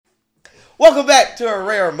Welcome back to a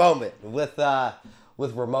rare moment with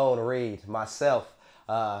Ramon Reed, myself,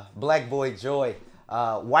 Black Boy Joy,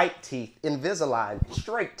 white teeth, Invisalign,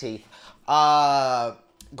 straight teeth,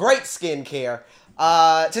 great skincare.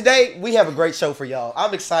 Today we have a great show for y'all.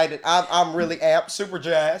 I'm excited. I'm really amped, super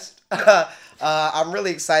jazzed. I'm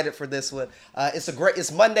really excited for this one.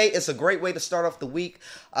 It's Monday. It's a great way to start off the week.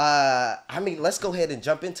 Let's go ahead and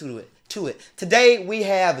jump into it. Today we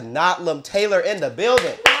have Notlim Taylor in the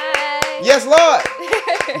building. Hi. Yes,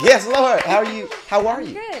 Lord. Yes, Lord. How are you?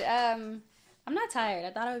 I'm good. I'm not tired.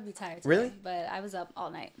 I thought I would be tired today, Really? but I was up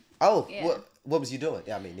all night. Oh, Yeah. what was you doing?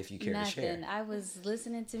 I mean, if you care to share. Nothing. I was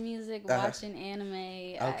listening to music, watching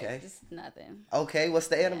anime. Okay. Just nothing. Okay, what's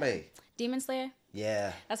the anime? Yeah. Demon Slayer.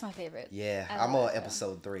 Yeah. That's my favorite. Yeah, I I'm love on that show.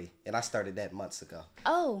 episode 3, and I started that months ago.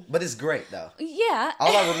 Oh. But it's great, though. Yeah.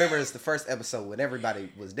 All I remember is the first episode when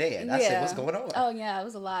everybody was dead. I said, what's going on? Oh, yeah, it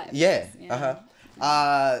was a lot. Yeah. Yeah.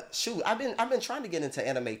 Shoot, I've been trying to get into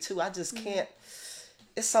anime, too. I just can't.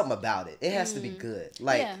 It's something about it. It has to be good.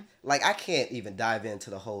 Like I can't even dive into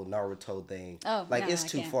the whole Naruto thing. Oh, like no, it's I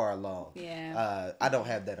too can't. far along. Yeah. I don't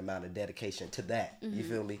have that amount of dedication to that. You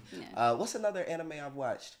feel me? Yeah. What's another anime I've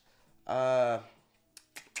watched?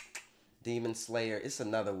 Demon Slayer. It's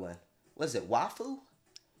another one. What is it? Wafu?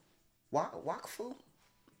 Wakfu?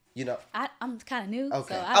 You know. I'm kind of new.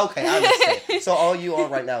 Okay. So Okay. I understand. So all you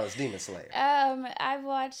on right now is Demon Slayer. I've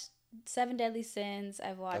watched Seven Deadly Sins.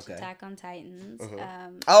 I've watched Okay. Attack on Titans.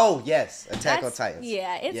 Oh yes, Attack on That's- Titans.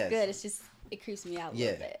 Yeah, it's Yes. good. It's just it creeps me out a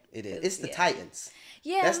little bit. It is. 'Cause, It's the yeah. Titans.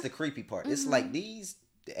 Yeah. That's the creepy part. It's like these.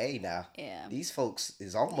 Hey now. Yeah. These folks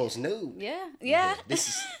is almost new. Yeah. This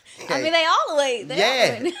is. I mean, they all wait. So,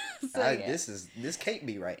 yeah. This can't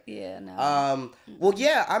be right. Yeah. No. Well,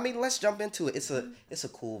 yeah. I mean, let's jump into it. It's a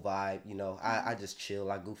cool vibe. You know, I just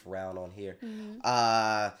chill. I goof around on here.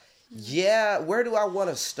 Yeah. Where do I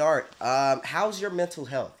want to start? How's your mental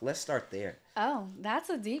health? Let's start there. Oh, that's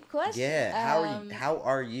a deep question. Yeah. How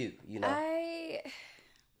are you? You know.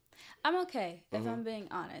 I'm okay, if I'm being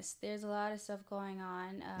honest. There's a lot of stuff going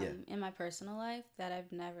on in my personal life that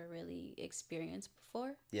I've never really experienced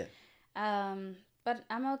before. Yeah. But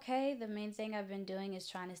I'm okay. The main thing I've been doing is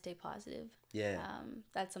trying to stay positive. Yeah.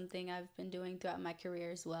 That's something I've been doing throughout my career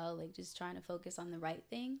as well, like just trying to focus on the right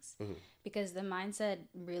things because the mindset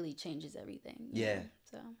really changes everything. you Yeah. know?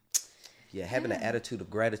 So. Yeah, having an attitude of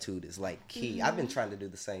gratitude is like key. I've been trying to do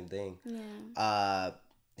the same thing. Yeah.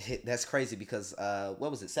 That's crazy because what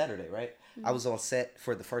was it, Saturday, right? I was on set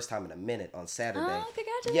for the first time in a minute on Saturday. Oh,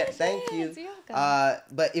 congratulations! Yeah, thank you. You're welcome.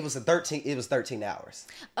 But it was 13 hours.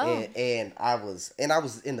 Oh. And I was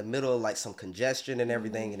in the middle of like some congestion and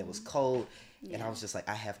everything, and it was cold, and I was just like,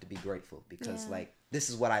 I have to be grateful because like this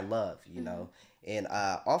is what I love, you know. And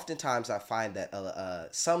oftentimes I find that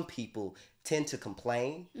some people tend to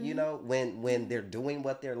complain, you know, when they're doing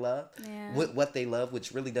what they love,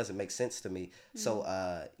 which really doesn't make sense to me. So,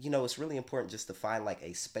 you know, it's really important just to find like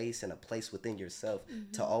a space and a place within yourself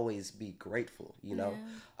to always be grateful, you know.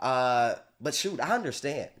 But shoot, I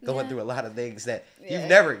understand going through a lot of things that you've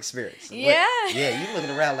never experienced. Yeah. Yeah, you looking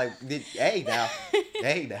around like, hey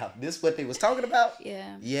now, this what they was talking about?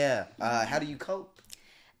 Yeah. Yeah. How do you cope?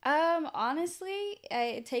 Honestly,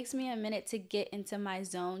 it takes me a minute to get into my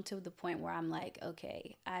zone to the point where I'm like,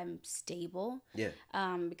 okay, I'm stable. Yeah.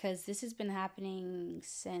 Because this has been happening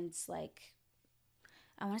since like,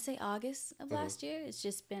 I want to say August of last year. It's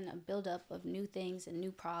just been a buildup of new things and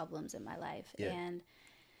new problems in my life. Yeah. And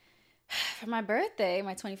for my birthday,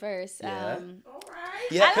 my 21st. Yeah. All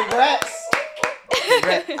right. Yeah, congrats.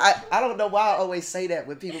 I don't know why I always say that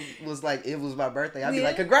when people was like, it was my birthday. I'd be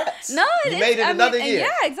like, congrats. No, you made it another year.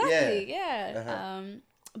 Yeah, exactly. Yeah. Uh-huh.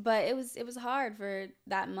 But it was hard for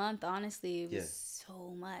that month, honestly. It was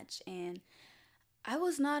so much. And I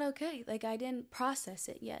was not okay. Like, I didn't process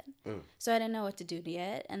it yet. So I didn't know what to do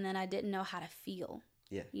yet. And then I didn't know how to feel.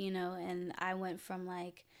 Yeah. You know, and I went from,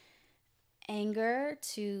 like, anger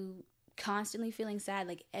to constantly feeling sad,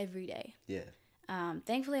 like, every day. Yeah.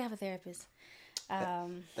 Thankfully, I have a therapist.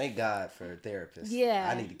 Thank God for a therapist. Yeah.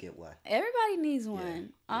 I need to get one. Everybody needs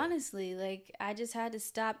one. Honestly, like I just had to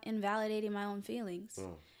stop invalidating my own feelings.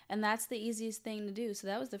 And that's the easiest thing to do. So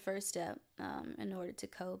that was the first step in order to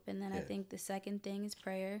cope. And then I think the second thing is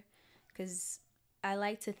prayer because I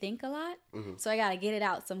like to think a lot. So I got to get it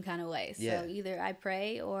out some kind of way. So either I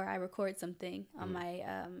pray or I record something on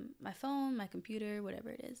my phone, my computer, whatever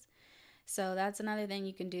it is. So that's another thing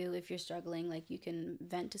you can do if you're struggling. Like you can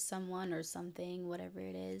vent to someone or something, whatever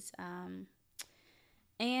it is.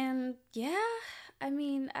 And yeah, I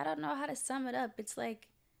mean, I don't know how to sum it up. It's like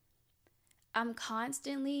I'm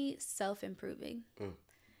constantly self-improving.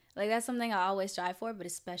 Like, that's something I always strive for, but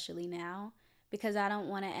especially now, because I don't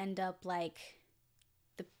want to end up like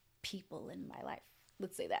the people in my life.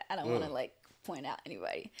 Let's say that. I don't want to, like, point out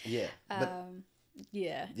anybody. Yeah.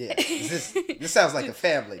 Yeah. Yeah. This sounds like a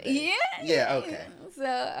family thing. Yeah. Yeah, okay.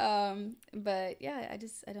 So, but yeah,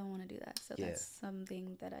 I don't want to do that. So that's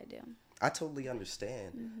something that I do. I totally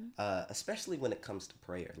understand, especially when it comes to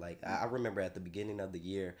prayer. Like, I remember at the beginning of the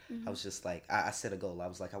year, I was just like, I set a goal. I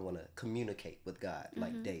was like, I want to communicate with God,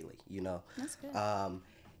 like, daily, you know? That's good.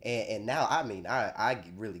 And now, I mean, I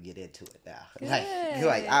really get into it now. Like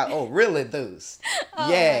I real enthused. Oh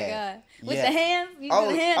yeah. My God. With the hands?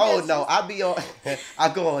 No,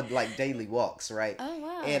 I go on like daily walks, right? Oh,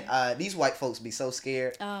 wow. And these white folks be so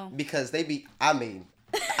scared because they be, I mean,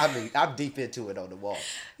 I'm deep into it on the wall.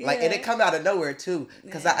 Like, and it come out of nowhere too,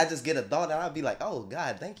 because I just get a thought and I'll be like, oh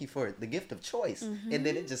God, thank you for the gift of choice. And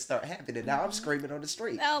then it just start happening. Now I'm screaming on the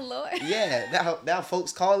street. Oh Lord. Yeah, now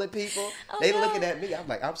folks calling people. They looking at me. I'm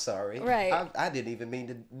like, I'm sorry. Right. I didn't even mean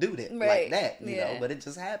to do that like that, you know, but it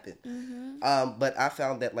just happened. But I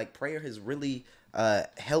found that like prayer has really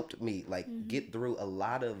helped me like get through a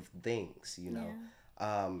lot of things, you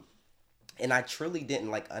know. And I truly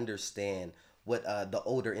didn't like understand what the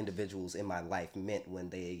older individuals in my life meant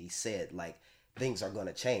when they said like things are going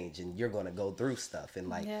to change and you're going to go through stuff and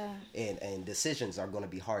like and decisions are going to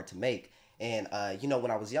be hard to make. And you know,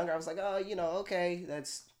 when I was younger I was like, oh, you know, okay,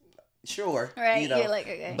 that's sure, right, you know. You're like,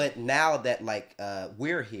 okay. But now that like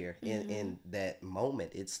we're here in that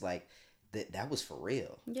moment, it's like that was for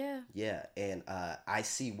real. Yeah. And I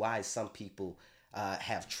see why some people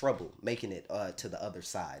have trouble making it to the other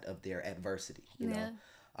side of their adversity, you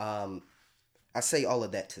know. I say all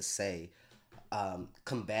of that to say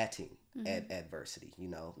combating adversity, you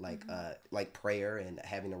know, like prayer and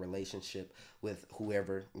having a relationship with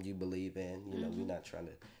whoever you believe in. You know, we're not trying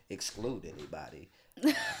to exclude anybody,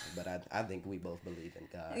 but I think we both believe in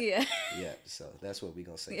God. Yeah. So that's what we're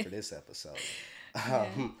gonna say for this episode.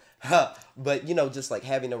 But you know, just like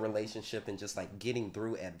having a relationship and just like getting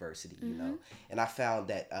through adversity, you know. And I found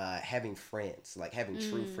that having friends, like having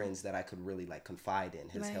true friends that I could really like confide in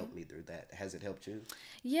has helped me through that. Has it helped you?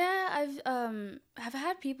 Yeah, I've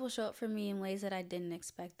had people show up for me in ways that I didn't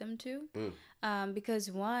expect them to.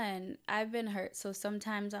 Because one, I've been hurt, so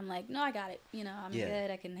sometimes I'm like, no, I got it, you know, I'm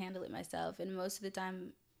good, I can handle it myself, and most of the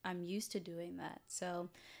time I'm used to doing that. So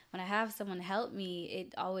when I have someone help me,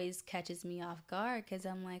 it always catches me off guard because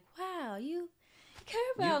I'm like, wow, you care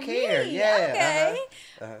about me. Okay.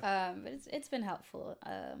 But it's been helpful.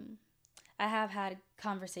 I have had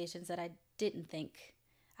conversations that I didn't think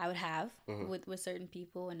I would have with certain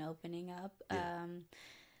people and opening up.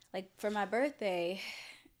 Like for my birthday.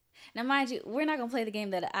 Now, mind you, we're not going to play the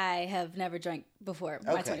game that I have never drank before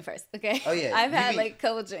my 21st, okay? Oh, yeah. I've had, like, a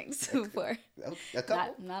couple drinks before. A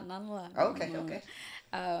couple? Not a lot. Okay.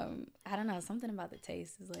 I don't know. Something about the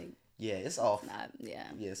taste is, like... Yeah, it's off. Yeah,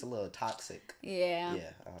 it's a little toxic. Yeah.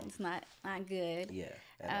 It's not good.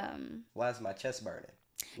 Yeah. Why is my chest burning?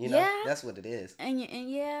 You know? Yeah. That's what it is. And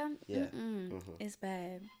it's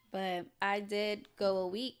bad. But I did go a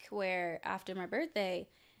week where, after my birthday,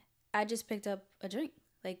 I just picked up a drink.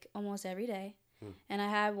 Like almost every day. And I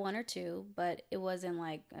had one or two, but it wasn't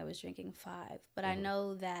like I was drinking 5. But I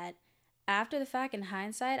know that after the fact, in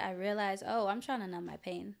hindsight, I realized, oh, I'm trying to numb my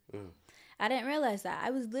pain. I didn't realize that.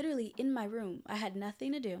 I was literally in my room. I had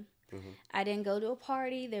nothing to do. I didn't go to a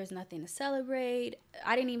party. There was nothing to celebrate.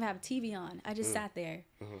 I didn't even have a TV on. I just sat there.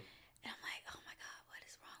 And I'm like, oh my God, what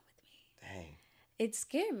is wrong with me? Dang. It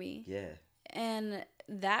scared me. Yeah. And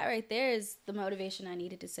that right there is the motivation I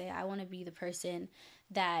needed to say, I want to be the person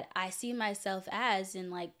that I see myself as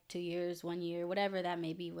in like 2 years, 1 year, whatever that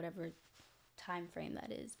may be, whatever time frame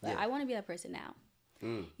that is. But I want to be that person now.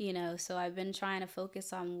 You know, so I've been trying to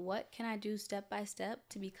focus on what can I do step by step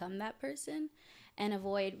to become that person and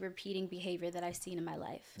avoid repeating behavior that I've seen in my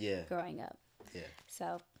life growing up. Yeah.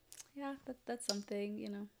 So, yeah, that's something, you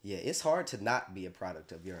know. Yeah, it's hard to not be a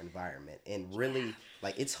product of your environment. And really,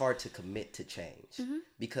 like, it's hard to commit to change.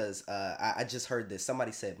 Because I just heard this.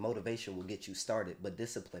 Somebody said motivation will get you started, but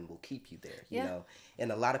discipline will keep you there, you know.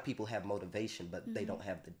 And a lot of people have motivation, but they don't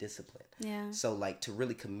have the discipline. Yeah. So, like, to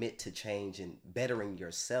really commit to change and bettering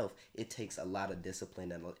yourself, it takes a lot of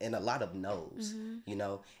discipline and a lot of no's, you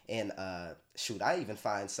know. And, shoot, I even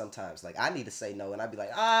find sometimes, like, I need to say no, and I'd be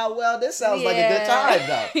like, well, this sounds like a good time,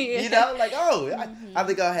 though. You know, like, I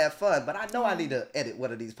think I'll have fun, but I know I need to edit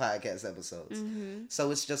one of these podcast episodes.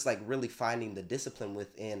 So it's just, like, really finding the discipline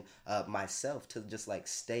within myself to just, like,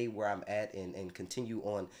 stay where I'm at and continue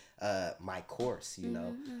on my course, you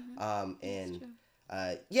know. And,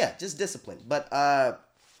 just discipline. But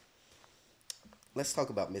let's talk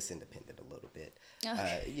about Miss Independent a little bit.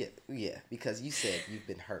 Okay. Yeah, because you said you've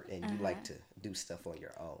been hurt and you like to do stuff on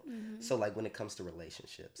your own. Mm-hmm. So, like, when it comes to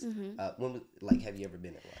relationships, have you ever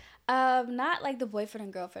been in one? Not like the boyfriend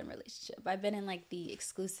and girlfriend relationship. I've been in like the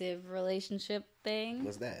exclusive relationship thing.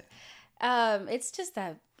 What's that? It's just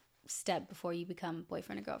that step before you become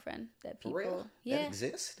boyfriend and girlfriend that people. For real? Yeah. That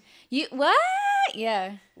exists? You what?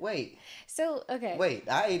 Yeah. Wait. So okay. Wait,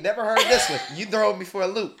 I ain't never heard this one. You throwing me for a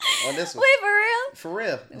loop on this one. Wait, for real? For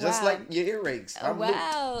real. Just like your earrings. I'm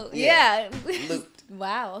wow. Looped. Yeah. Looped.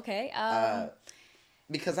 Wow. Okay.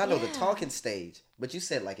 Because I know the talking stage, but you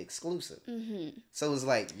said like exclusive. Mm-hmm. So it's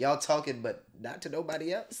like y'all talking, but not to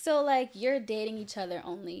nobody else. So like you're dating each other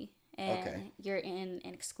only, and you're in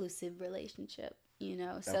an exclusive relationship. You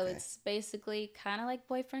know, so it's basically kind of like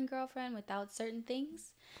boyfriend girlfriend without certain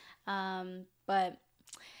things. But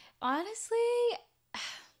honestly,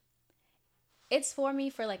 it's for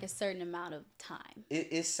me for like a certain amount of time.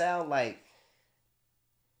 It sounds like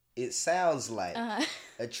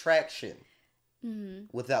attraction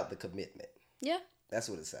without the commitment. Yeah. That's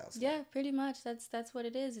what it sounds like. Yeah, pretty much. That's what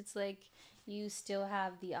it is. It's like you still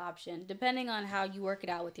have the option, depending on how you work it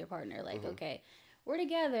out with your partner. Like, okay, we're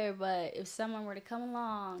together, but if someone were to come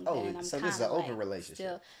along, then I'm so this is an open relationship.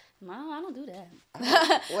 Still, no, I don't do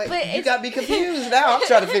that. Wait, but you got me confused now. I'm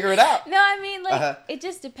trying to figure it out. No, I mean, like, it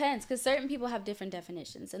just depends, because certain people have different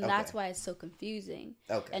definitions, and that's why it's so confusing,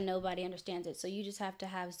 and nobody understands it. So you just have to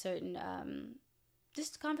have certain,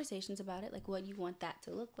 just conversations about it, like what you want that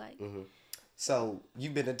to look like. Mm-hmm. So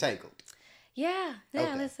you've been entangled. Yeah,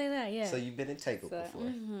 let's say that, yeah. So you've been entangled before.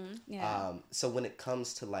 Mm-hmm, yeah. So when it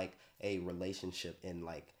comes to, like, a relationship and,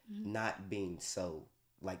 like, not being so,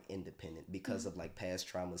 like, independent because of, like, past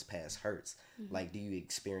traumas, past hurts, like, do you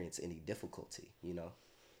experience any difficulty, you know?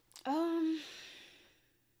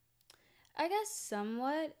 I guess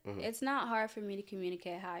somewhat. It's not hard for me to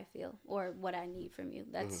communicate how I feel or what I need from you.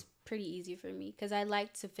 That's pretty easy for me, because I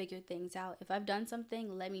like to figure things out. If I've done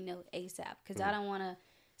something, let me know ASAP, because I don't want to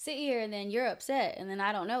sit here and then you're upset and then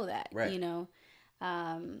I don't know that, you know?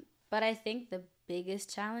 But I think the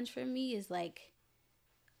biggest challenge for me is, like,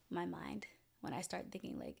 my mind. When I start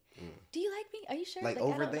thinking, like, do you like me? Are you sure? Like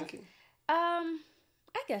overthinking? I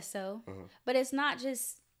guess so. But it's not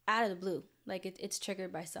just out of the blue. Like, it's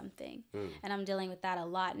triggered by something. And I'm dealing with that a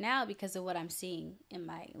lot now because of what I'm seeing in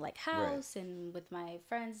my, like, house and with my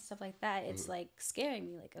friends and stuff like that. It's, like, scaring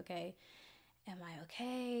me. Like, okay, am I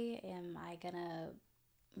okay? Am I gonna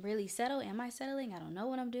really settle? Am I settling? I don't know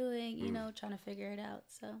what I'm doing, you know, trying to figure it out.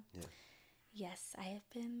 So, yes, I have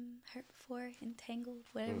been hurt before, entangled,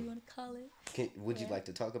 whatever you want to call it. Would you like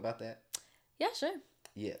to talk about that? Yeah, sure.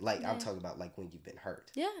 Yeah, like, I'm talking about, like, when you've been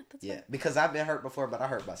hurt. Yeah, that's fine. Because I've been hurt before, but I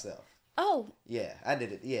hurt myself. Oh. Yeah, I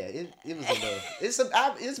did it. Yeah, it was a little...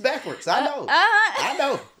 It's backwards. I know. I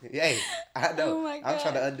know. Hey, I know. Oh my God. I'm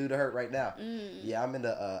trying to undo the hurt right now. Yeah, I'm in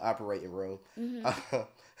the operating room.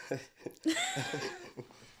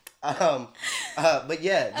 But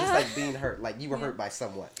yeah, just like being hurt. Like, you were hurt by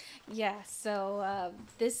someone. Yeah, so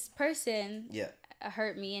this person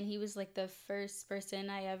hurt me, and he was like the first person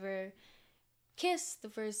I ever kissed, the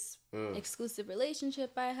first exclusive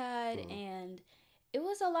relationship I had, and it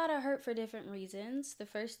was a lot of hurt for different reasons. The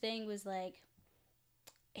first thing was, like,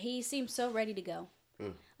 he seemed so ready to go.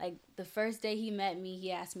 Like, the first day he met me, he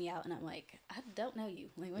asked me out, and I'm like, I don't know you.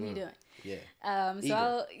 Like, what are you doing? Yeah.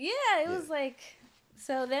 It was like...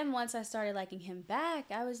 So then once I started liking him back,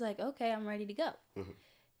 I was like, okay, I'm ready to go.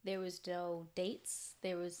 There was no dates.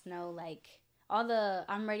 There was no, like... All the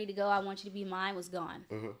I'm ready to go, I want you to be mine was gone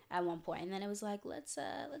at one point. And then it was like, let's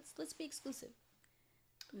be exclusive.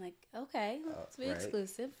 I'm like, okay, let's be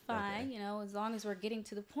exclusive. Fine, you know, as long as we're getting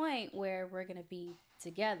to the point where we're going to be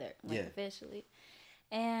together, like, officially.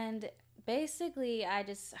 And basically, I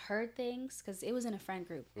just heard things because it was in a friend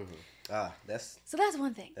group. So that's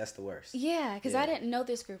one thing. That's the worst. Yeah, because I didn't know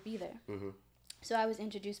this group either. So I was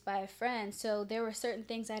introduced by a friend. So there were certain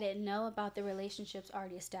things I didn't know about the relationships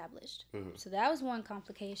already established. So that was one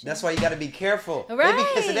complication. That's why you got to be careful. Right. They be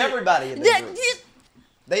kissing everybody in the group.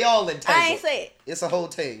 They all entangled. I ain't say it. It's a whole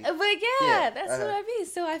team. But that's what I mean.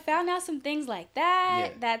 So I found out some things like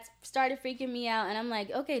that that started freaking me out, and I'm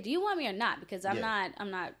like, okay, do you want me or not? Because I'm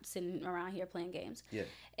not sitting around here playing games.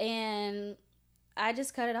 And I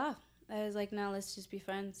just cut it off. I was like, no, let's just be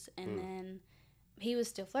friends. And then he was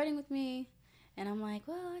still flirting with me, and I'm like,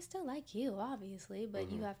 well, I still like you, obviously, but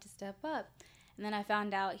you have to step up. And then I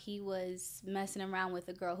found out he was messing around with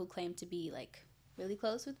a girl who claimed to be, like, really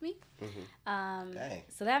close with me. Dang.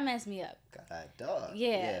 So that messed me up. God, dog.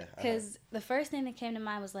 Yeah, because the first thing that came to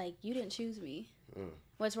mind was, like, you didn't choose me.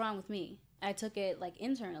 What's wrong with me? I took it, like,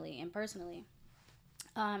 internally and personally.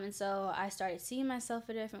 And so I started seeing myself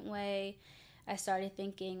a different way. I started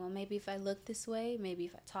thinking, well, maybe if I look this way, maybe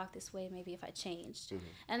if I talk this way, maybe if I changed.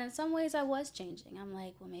 And in some ways I was changing. I'm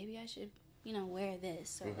like, well, maybe I should, wear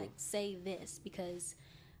this or like say this, because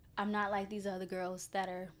I'm not like these other girls that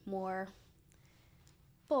are more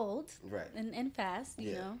bold and fast,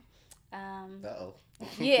 you know. Uh-oh.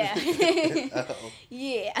 Yeah. Uh-oh.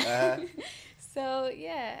 Yeah. Uh-huh. So,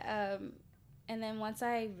 yeah. And then once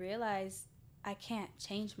I realized I can't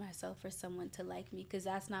change myself for someone to like me, because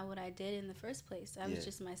that's not what I did in the first place. I was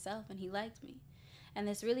just myself, and he liked me. And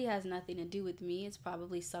this really has nothing to do with me. It's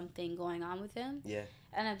probably something going on with him. Yeah.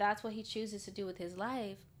 And if that's what he chooses to do with his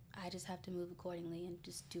life, I just have to move accordingly and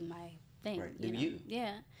just do my thing. Right. Do you.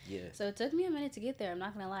 Yeah. Yeah. So it took me a minute to get there. I'm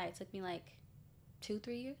not going to lie. It took me like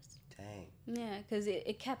 2-3 years. Dang. Yeah, because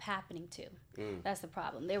it kept happening too. That's the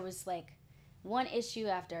problem. There was like one issue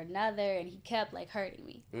after another, and he kept like hurting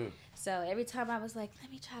me. So every time I was like, let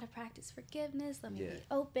me try to practice forgiveness, let me be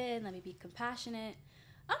open, let me be compassionate,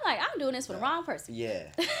 I'm like, I'm doing this for the wrong person. Yeah.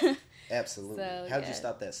 Absolutely. So, how'd you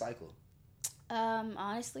stop that cycle?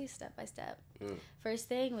 Honestly, step by step. First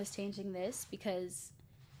thing was changing this, because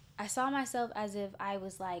I saw myself as if I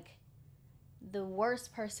was like the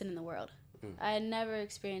worst person in the world. I had never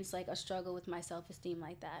experienced like a struggle with my self-esteem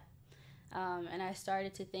like that. And I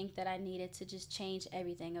started to think that I needed to just change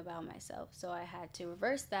everything about myself. So I had to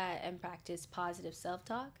reverse that and practice positive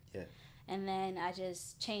self-talk. Yeah. And then I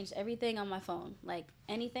just changed everything on my phone. Like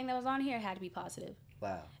anything that was on here had to be positive.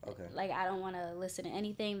 Wow. Okay. Like I don't want to listen to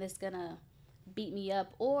anything that's going to beat me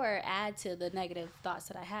up or add to the negative thoughts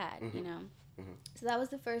that I had, So that was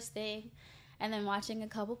the first thing. And then watching a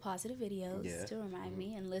couple positive videos to remind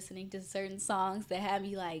me, and listening to certain songs that had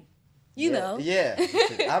me like, you know. Yeah.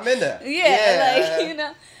 I'm in there.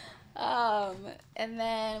 And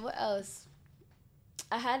then what else?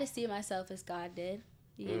 I had to see myself as God did,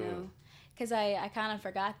 you know, because I kind of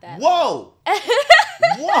forgot that. Whoa!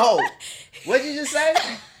 Whoa! What did you just say?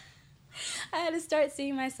 I had to start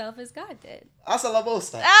seeing myself as God did. Hasta la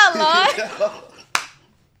bosta. Oh, Lord.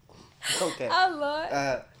 Okay. Oh, Lord.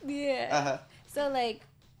 Yeah. Uh-huh. So, like,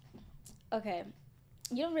 okay,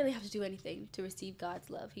 you don't really have to do anything to receive God's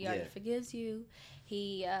love. He already forgives you.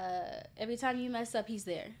 He, every time you mess up, he's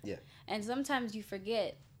there. Yeah. And sometimes you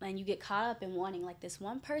forget, and you get caught up in wanting, like, this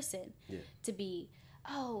one person to be,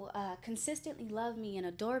 consistently love me and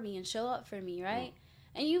adore me and show up for me, right?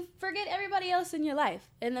 And you forget everybody else in your life,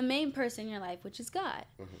 and the main person in your life, which is God.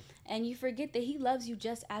 And you forget that he loves you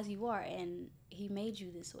just as you are, and he made you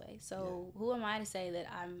this way. So who am I to say that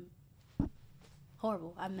I'm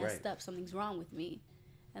horrible, I messed up, something's wrong with me?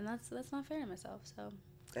 And that's not fair to myself. So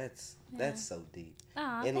that's so deep.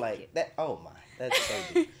 Aw, and like you. that, oh my, that's so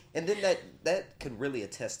deep. And then that could really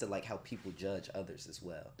attest to like how people judge others as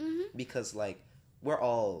well, because like we're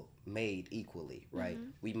all made equally, right?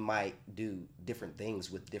 We might do different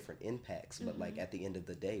things with different impacts, but like at the end of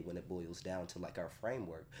the day, when it boils down to like our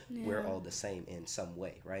framework, we're all the same in some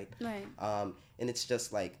way, right? And it's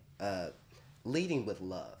just like leading with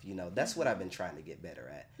love, that's what I've been trying to get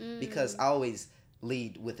better at, because I always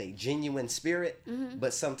lead with a genuine spirit,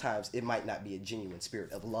 but sometimes it might not be a genuine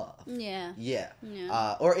spirit of love.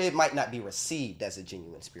 Or it might not be received as a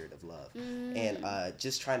genuine spirit of love. And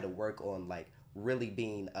just trying to work on like really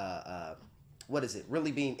being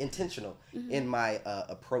really being intentional in my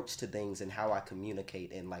approach to things and how I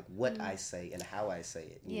communicate and like what I say and how I say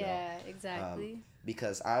it. You know? Exactly.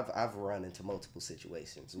 Because I've run into multiple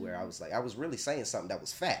situations where I was really saying something that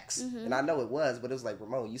was facts, and I know it was, but it was like,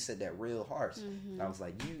 Ramon, you said that real harsh. And I was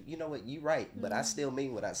like, you know what, you right, but I still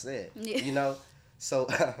mean what I said. So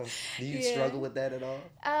do you struggle with that at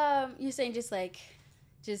all? You're saying just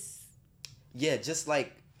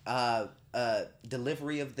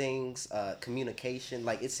delivery of things, communication.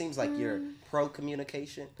 Like it seems like you're pro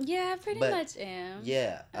communication. Yeah, I pretty much am.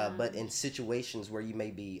 Yeah, but in situations where you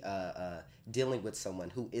may be dealing with someone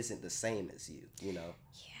who isn't the same as you,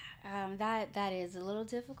 Yeah, that is a little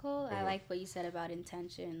difficult. I like what you said about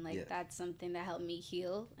intention. Like that's something that helped me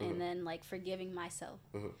heal, and then like forgiving myself,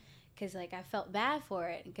 because like I felt bad for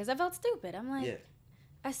it because I felt stupid. I'm like,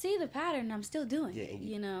 I see the pattern. I'm still doing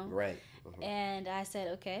it. Right. And I said,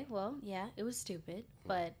 okay, well, yeah, it was stupid,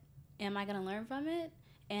 but am I gonna learn from it?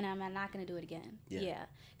 And am I not gonna do it again? Yeah.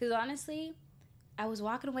 Because honestly, I was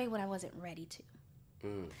walking away when I wasn't ready to.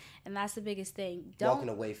 And that's the biggest thing. Walking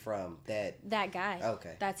away from that guy.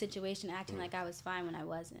 Okay. That situation, acting like I was fine when I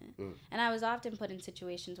wasn't. And I was often put in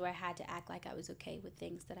situations where I had to act like I was okay with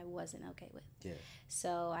things that I wasn't okay with. Yeah.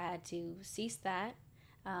 So I had to cease that,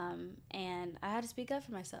 and I had to speak up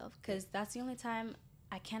for myself, because that's the only time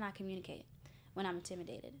I cannot communicate, when I'm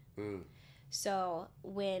intimidated. So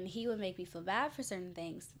when he would make me feel bad for certain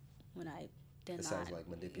things, when I did not. Sounds like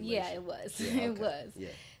manipulation. Yeah, it was. Yeah, okay. It was. Yeah.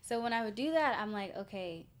 So when I would do that, I'm like,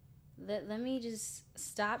 okay, let me just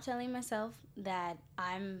stop telling myself that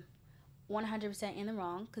I'm 100% in the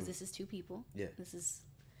wrong, because this is two people. Yeah. This is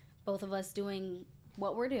both of us doing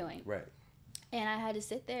what we're doing. Right. And I had to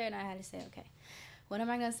sit there and I had to say, okay, what am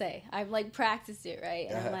I going to say? I've like practiced it, right?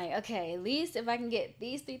 And I'm like, okay, at least if I can get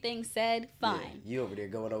these 3 things said, fine. Yeah. You over there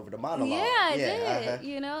going over the monologue. Yeah, I did.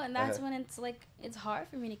 You know, and that's when it's like, it's hard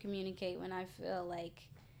for me to communicate when I feel like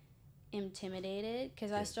intimidated,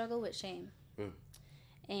 because I struggle with shame.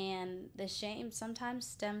 And the shame sometimes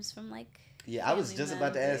stems from like I was just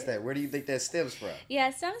about to ask that. Where do you think that stems from? Yeah,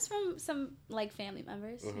 it stems from some like family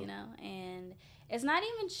members, you know, and it's not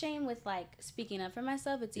even shame with like speaking up for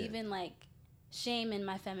myself. It's even like shame in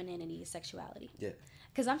my femininity, sexuality. Yeah,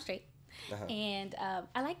 because I'm straight and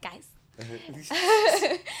I like guys.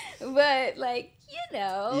 But like, you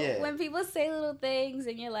know, when people say little things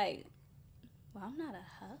and you're like, well, I'm not a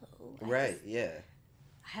hoe. Right. Yeah.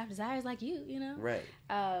 I have desires like you know? Right.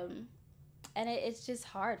 And it's just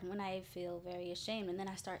hard when I feel very ashamed, and then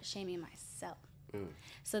I start shaming myself.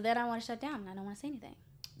 So then I want to shut down and I don't want to say anything.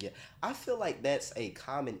 Yeah. I feel like that's a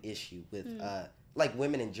common issue with like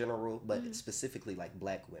women in general, but specifically like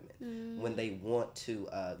black women, when they want to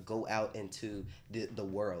go out into the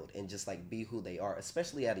world and just like be who they are,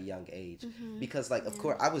 especially at a young age. Because like, of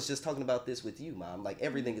course, I was just talking about this with you, Mom. Like,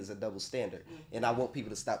 everything is a double standard, and I want people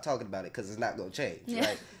to stop talking about it because it's not going to change,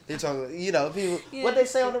 right? They're talking, you know, people, what they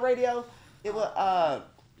say on the radio, it was,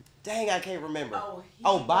 dang, I can't remember.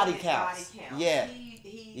 Body counts. Yeah.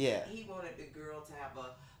 He wanted the girl to have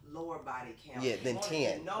a lower body count. Yeah, than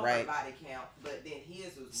 10, right? Body count, but then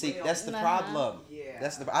his was See, that's the problem. Yeah.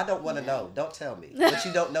 I don't want to know. Don't tell me. What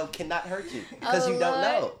you don't know cannot hurt you because you don't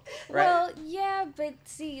know, right? Well, yeah, but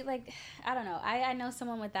see, like, I don't know. I know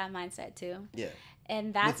someone with that mindset too. Yeah.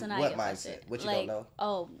 And that's when I get frustrated. What you don't know?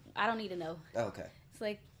 Oh, I don't need to know. Okay. It's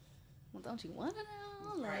like, well, don't you want to know?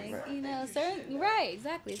 Like, you know, right,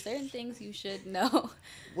 exactly. Certain things you should know.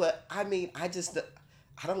 Well, I mean, I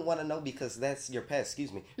don't want to know because that's your past.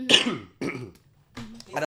 Excuse me. I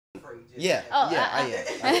don't. Yeah.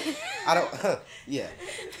 I don't. Yeah.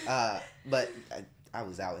 But I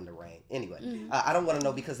was out in the rain. Anyway, I don't want to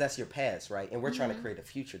know because that's your past, right? And we're trying to create a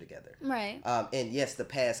future together. Right. And yes, the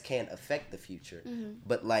past can affect the future,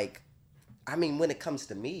 but like, I mean, when it comes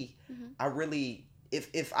to me, I really.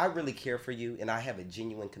 If I really care for you and I have a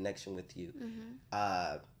genuine connection with you,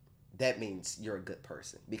 that means you're a good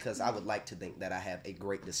person, because I would like to think that I have a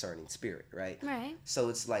great discerning spirit, right? Right. So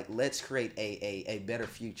it's like, let's create a better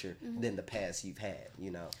future than the past you've had,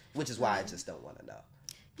 you know, which is why I just don't want to know.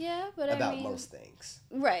 Yeah, but about I mean, most things.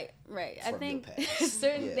 Right. I think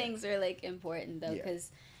certain things are like important though,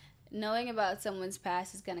 because knowing about someone's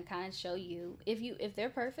past is gonna kind of show you if they're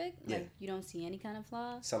perfect, like you don't see any kind of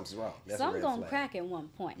flaws. Something's wrong. Something's gonna crack at one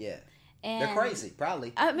point. Yeah. And they're crazy,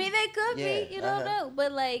 probably. I mean, they could be. You don't know,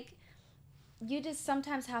 but like, you just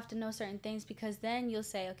sometimes have to know certain things, because then you'll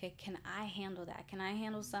say, okay, can I handle that? Can I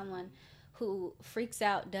handle someone who freaks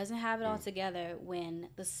out, doesn't have it all together when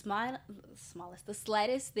the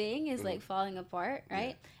slightest thing is like falling apart,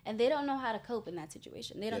 right? And they don't know how to cope in that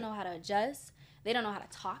situation. They don't know how to adjust. They don't know how to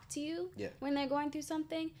talk to you when they're going through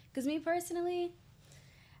something. Because me personally,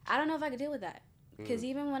 I don't know if I could deal with that. Because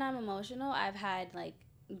even when I'm emotional, I've had like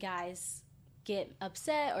guys get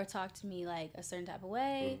upset or talk to me like a certain type of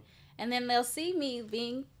way, and then they'll see me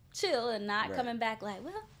being chill and not coming back like,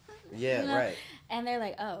 well, you know? And they're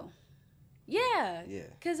like, oh, yeah,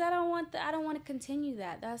 because I don't want to continue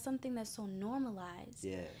that. That's something that's so normalized.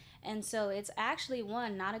 Yeah. And so it's actually,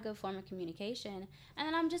 not a good form of communication, and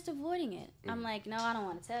then I'm just avoiding it. I'm like, no, I don't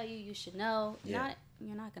want to tell you. You should know. You're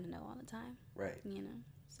not going to know all the time. Right. You know,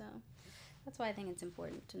 so that's why I think it's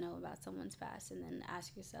important to know about someone's past, and then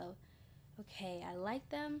ask yourself, okay, I like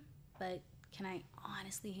them, but can I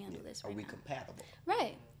honestly handle this right now? Are we compatible?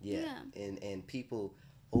 Right. Yeah. And people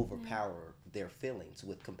overpower their feelings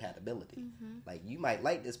with compatibility. Like, you might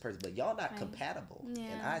like this person, but y'all not compatible. Yeah.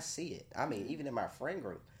 And I see it. I mean, even in my friend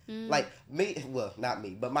group. Like me, well, not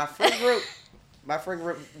me, but my friend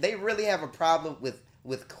group, they really have a problem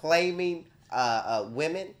with claiming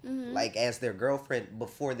women like as their girlfriend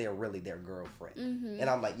before they're really their girlfriend. And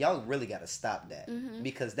I'm like, y'all really got to stop that,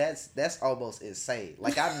 because that's almost insane.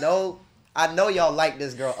 Like, I know y'all like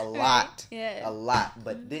this girl a lot,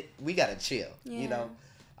 but we got to chill, you know?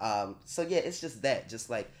 So yeah, it's just that, just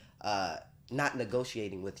like not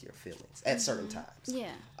negotiating with your feelings at certain times.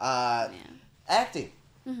 Acting.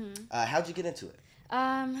 How'd you get into it?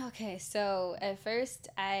 Okay, so at first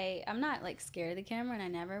I'm not like scared of the camera, and I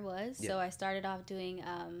never was. Yeah. So I started off doing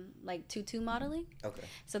like tutu modeling. Okay.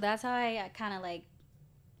 So that's how I kind of like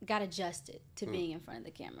got adjusted to being in front of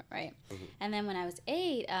the camera, right? Mm-hmm. And then when I was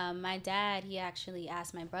 8, my dad, he actually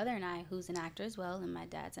asked my brother and I, who's an actor as well, and my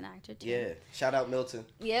dad's an actor too. Yeah. Shout out Milton.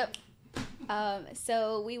 Yep.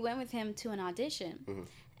 So we went with him to an audition. Mm-hmm.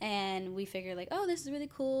 And we figured, like, oh, this is really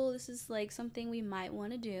cool. This is, like, something we might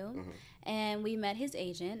want to do. Mm-hmm. And we met his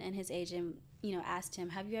agent, and his agent, you know, asked him,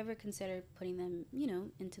 have you ever considered putting them, you know,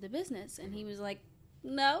 into the business? And he was like,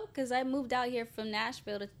 no, because I moved out here from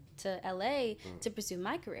Nashville to L.A. to pursue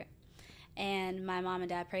my career. And my mom and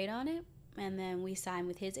dad prayed on it. And then we signed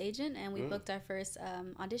with his agent, and we booked our first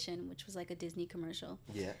audition, which was like a Disney commercial.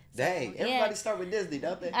 Yeah. Dang. Everybody start with Disney,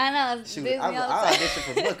 don't they? I know. Shoot, I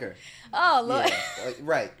auditioned for Booker. Oh, Lord. Yeah.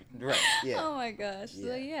 Right. Yeah. Oh, my gosh. Yeah.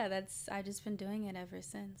 So, yeah, I've just been doing it ever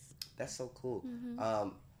since. That's so cool.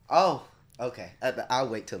 Mm-hmm. Okay. I'll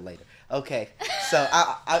wait till later. Okay. So,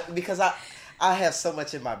 because I have so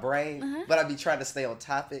much in my brain, but I be trying to stay on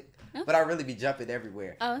topic. Okay. But I really be jumping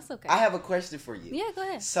everywhere. Oh, it's okay. I have a question for you. Yeah, go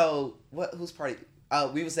ahead. So, whose party?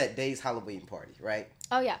 We was at Dave's Halloween party, right?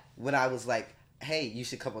 Oh, yeah. When I was like, hey, you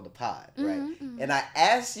should come on the pod, right? Mm-hmm. And I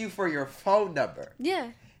asked you for your phone number.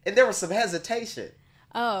 Yeah. And there was some hesitation.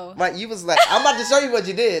 Oh. Like, you was like, I'm about to show you what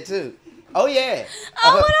you did, too. Oh, yeah.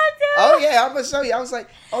 Oh, what I did? Oh, yeah, I'm going to show you. I was like,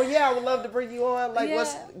 oh, yeah, I would love to bring you on. Like,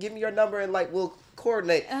 give me your number and, like, we'll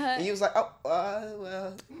coordinate. And you was like,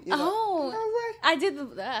 well, you know. Oh, I did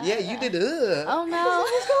the. Yeah, you did the. Oh no,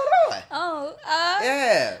 what's going on? Oh,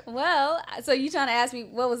 yeah. Well, so you trying to ask me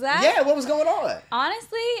what was that? Yeah, what was going on?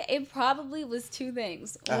 Honestly, it probably was 2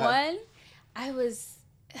 things. One, I was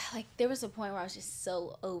like, there was a point where I was just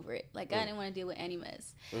so over it. Like, I didn't want to deal with any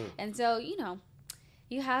mess, and so you know,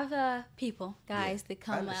 you have people, guys that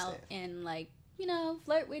come out and like, you know,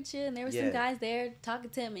 flirt with you, and there were some guys there talking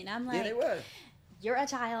to me, and I'm like, yeah, they were. You're a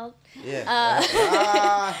child. Yeah.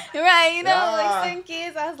 Right, you know, like some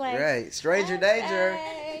kids. I was like, right, stranger danger.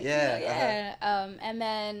 Yeah. Yeah. And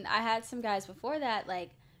then I had some guys before that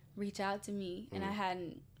like reach out to me, and I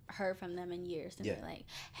hadn't heard from them in years. And they're like,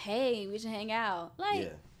 hey, we should hang out.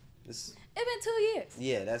 Like, it's been 2 years.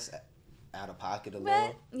 Yeah, that's out of pocket a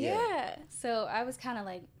little. Yeah. So I was kind of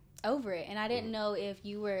like over it, and I didn't know if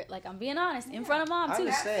you were like, I'm being honest, in front of mom too. I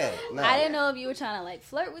understand. No. I didn't know if you were trying to like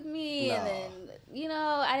flirt with me, and then you know,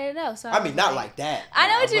 I didn't know. So I mean, not like that. I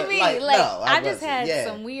know what you mean. Like no, I just had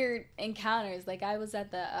some weird encounters. Like I was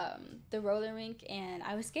at the roller rink, and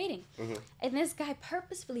I was skating, and this guy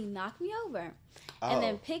purposefully knocked me over. And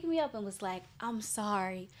then picked me up and was like, I'm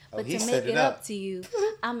sorry, but to make it up to you,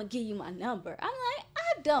 I'm going to give you my number. I'm like,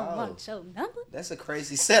 I don't want your number. That's a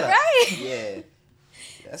crazy setup. Right? Yeah.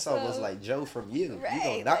 That's almost like Joe from You. Right, you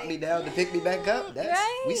gonna knock me down to pick me back up? That's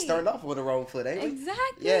we starting off with the wrong foot, ain't we?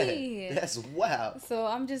 Exactly. Yeah. That's wild. So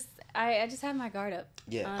I just have my guard up.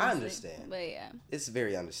 Yeah, honestly. I understand. But yeah. It's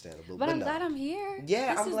very understandable. But I'm glad I'm here.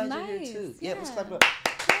 Yeah, I'm glad you're here too. Yeah, let's clap it up.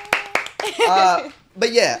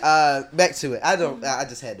 But yeah, back to it. I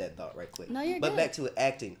just had that thought right quick. No, you're good. But back to it,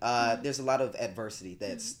 acting. There's a lot of adversity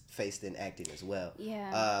that's faced in acting as well.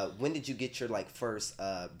 Yeah. When did you get your like first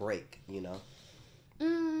break? You know.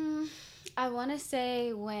 I want to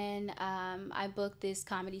say when I booked this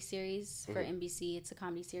comedy series for NBC. It's a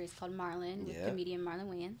comedy series called Marlon with comedian Marlon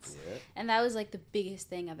Wayans. Yeah. And that was like the biggest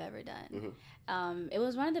thing I've ever done. It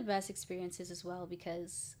was one of the best experiences as well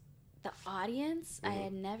because the audience, I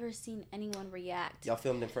had never seen anyone react. Y'all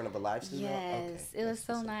filmed in front of a live studio? Yes. Okay. It was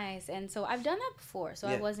so nice. And so I've done that before, so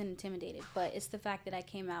I wasn't intimidated. But it's the fact that I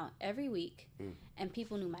came out every week and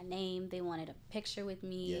people knew my name. They wanted a picture with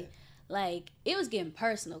me. Yeah. Like, it was getting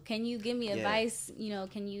personal. Can you give me advice? You know,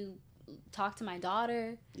 can you talk to my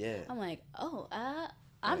daughter? Yeah. I'm like,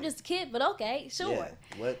 I'm just a kid, but okay, sure. Yeah.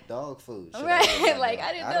 What dog food? Right. Like,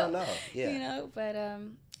 I didn't know. I don't know. Yeah. You know, but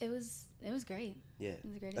it was great. Yeah. It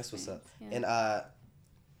was a great That's experience. What's up. Yeah.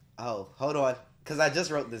 And, hold on. Because I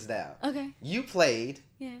just wrote this down. Okay. You played.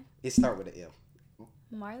 Yeah. It start with an M.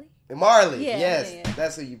 Marley? Yeah, yes. Yeah.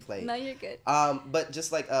 That's who you played. No, you're good. But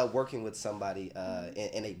just like working with somebody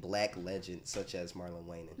in a black legend such as Marlon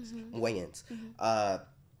Wayans,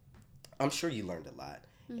 I'm sure you learned a lot.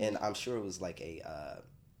 And I'm sure it was like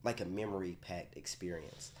a memory-packed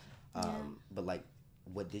experience. But like,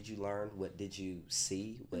 what did you learn? What did you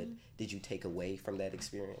see? What did you take away from that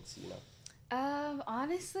experience? You know.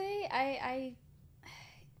 Honestly,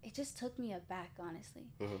 it just took me aback, honestly,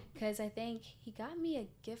 because I think he got me a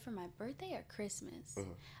gift for my birthday or Christmas.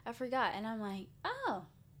 I forgot, and I'm like, oh,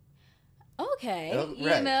 okay, Oh, you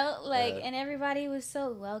right. know, like, and everybody was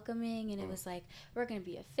so welcoming, and it was like, we're gonna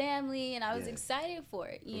be a family, and I was excited for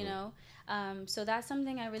it, you know. So that's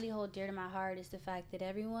something I really hold dear to my heart, is the fact that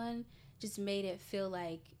everyone just made it feel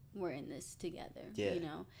like we're in this together. You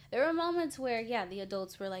know, there were moments where the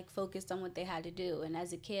adults were like focused on what they had to do, and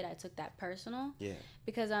as a kid I took that personal,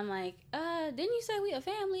 because I'm like, didn't you say we a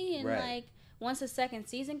family? And like, once the second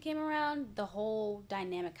season came around, the whole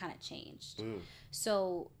dynamic kind of changed.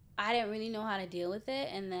 So I didn't really know how to deal with it.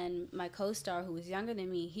 And then my co-star, who was younger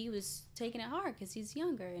than me, he was taking it hard because he's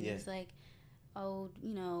younger. And he's like, oh,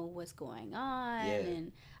 you know, what's going on?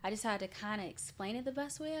 And I just had to kind of explain it the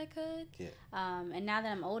best way I could. And now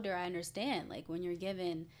that I'm older, I understand. Like, when you're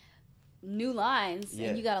given new lines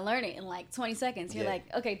and you got to learn it in like 20 seconds, you're like,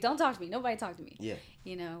 okay, don't talk to me. Nobody talk to me.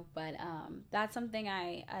 You know, but that's something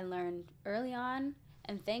I learned early on,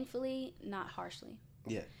 and thankfully not harshly.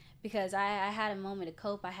 Because I had a moment to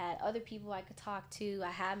cope. I had other people I could talk to.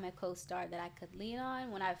 I had my co-star that I could lean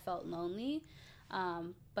on when I felt lonely.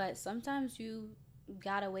 But sometimes you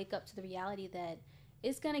gotta wake up to the reality that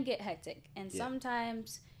it's gonna get hectic, and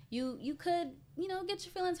sometimes you could, you know, get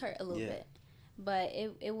your feelings hurt a little bit. But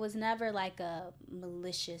it was never like a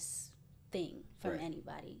malicious thing from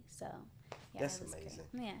anybody. So that's amazing.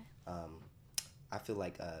 I feel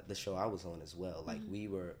like the show I was on as well, like we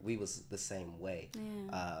was the same way.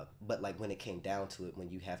 But like when it came down to it, when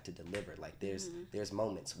you have to deliver, like there's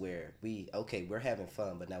moments where we're having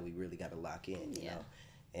fun, but now we really got to lock in, you know.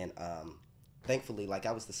 And thankfully, like,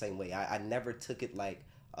 I was the same way. I never took it like,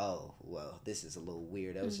 oh, well, this is a little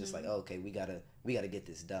weird. I was just like, oh, okay, we gotta get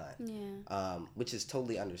this done. Which is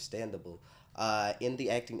totally understandable. In the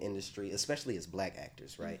acting industry, especially as Black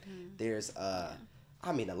actors, right? There's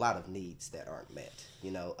I mean, a lot of needs that aren't met. You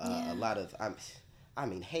know, a lot of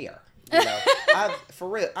hair. You know, for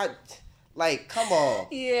real. Like, come on.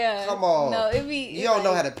 Come on. No, you don't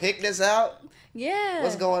know how to pick this out.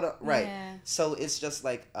 What's going on? Right. So it's just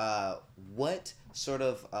like, what sort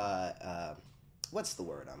of what's the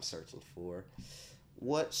word I'm searching for?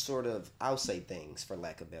 What sort of, I'll say things for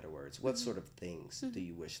lack of better words. What sort of things do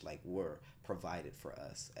you wish like were provided for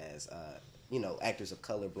us as you know, actors of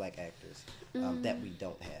color, Black actors, that we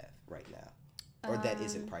don't have right now, or that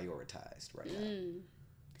isn't prioritized right now?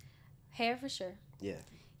 Hair for sure.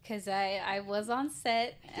 Because I was on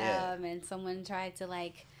set, and someone tried to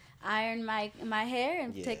like iron my hair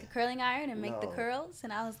and take a curling iron and make the curls,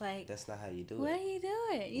 and I was like, that's not how you do it. What are you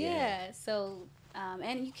doing? So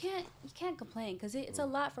and you can't complain, because it's a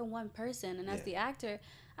lot for one person, and as the actor,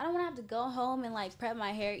 I don't want to have to go home and like prep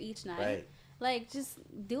my hair each night. Like, just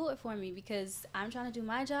do it for me, because I'm trying to do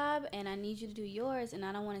my job and I need you to do yours, and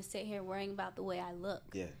I don't want to sit here worrying about the way I look.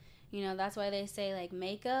 You know, that's why they say, like,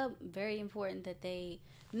 makeup, very important that they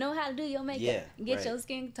know how to do your makeup. Get your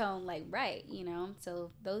skin tone, like, right, you know.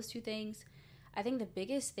 So those two things. I think the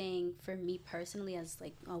biggest thing for me personally as,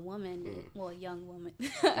 like, a woman, well, a young woman,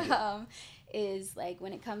 is, like,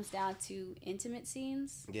 when it comes down to intimate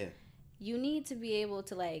scenes, you need to be able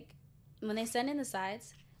to, like, when they send in the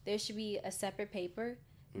sides, there should be a separate paper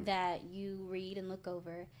that you read and look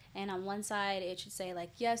over. And on one side, it should say,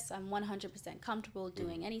 like, yes, I'm 100% comfortable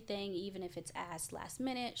doing anything, even if it's asked last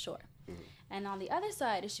minute, sure. And on the other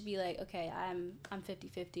side, it should be like, okay, I'm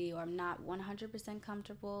 50-50, or I'm not 100%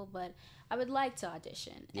 comfortable, but I would like to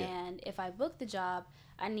audition. And if I book the job,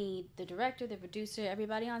 I need the director, the producer,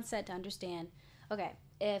 everybody on set to understand, okay,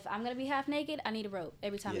 if I'm going to be half naked, I need a rope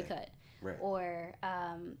every time we cut. Or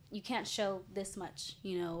you can't show this much,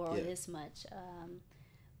 you know, or this much.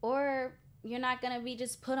 Or you're not going to be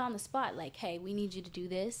just put on the spot like, hey, we need you to do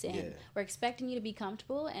this, and we're expecting you to be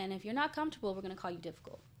comfortable, and if you're not comfortable, we're going to call you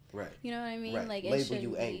difficult. You know what I mean? Like, it label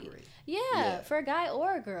you angry. For a guy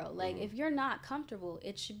or a girl. Like, if you're not comfortable,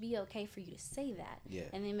 it should be okay for you to say that.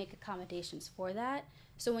 And then make accommodations for that.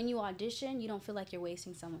 So when you audition, you don't feel like you're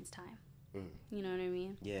wasting someone's time. You know what I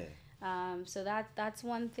mean? So that's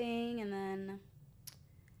one thing, and then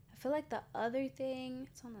I feel like the other thing,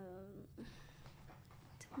 it's on the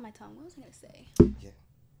tip of my tongue. What was I gonna say?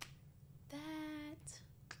 That,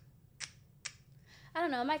 I don't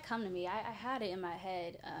know. It might come to me. I had it in my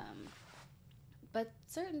head, but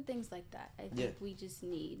certain things like that, I think we just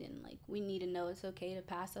need, and like we need to know it's okay to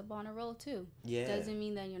pass up on a role too. Doesn't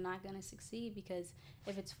mean that you're not gonna succeed, because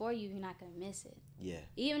if it's for you, you're not gonna miss it.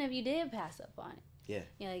 Even if you did pass up on it.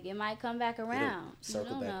 Like, it might come back around.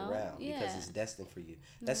 Circle back around because it's destined for you.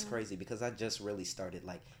 That's crazy, because I just really started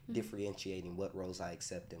like differentiating what roles I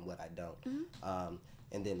accept and what I don't.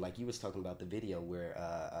 And then, like, you was talking about the video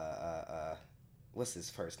where what's his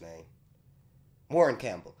first name? Warren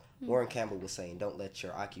Campbell. Warren Campbell was saying, don't let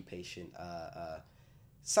your occupation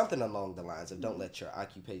something along the lines of don't let your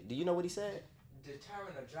occupation. Do you know what he said?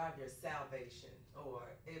 Determine or drive your salvation, or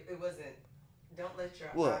it wasn't. Don't let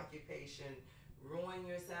your occupation ruin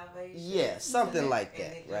your salvation. Yeah, something like that,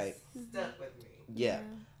 and it right? Just stuck with me. Yeah.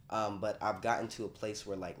 But I've gotten to a place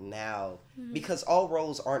where like now, because all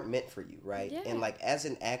roles aren't meant for you, right? Yeah. And like as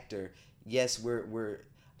an actor, yes, we're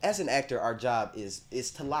as an actor, our job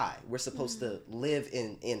is to lie. We're supposed to live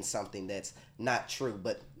in something that's not true,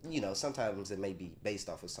 but you know, sometimes it may be based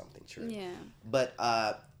off of something true. Yeah. But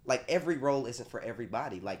like every role isn't for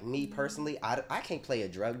everybody. Like me personally, I can't play a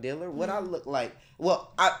drug dealer. What I look like?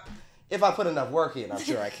 Well, if I put enough work in, I'm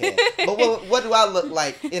sure I can. But what do I look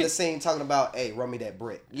like in a scene talking about, hey, run me that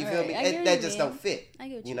brick? You feel me? That just don't fit. I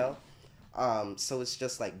get what you know? So it's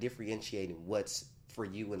just like differentiating what's for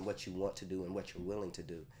you and what you want to do and what you're willing to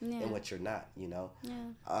do and what you're not, you know?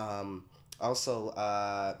 Yeah.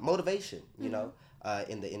 Also, motivation, you know?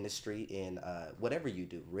 In the industry and whatever you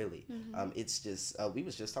do, really. It's just, we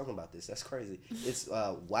was just talking about this. That's crazy. It's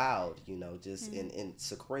wild, you know, just in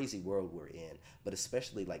it's a crazy world we're in, but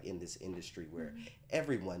especially like in this industry where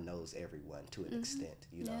everyone knows everyone to an extent,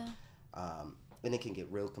 you know. And it can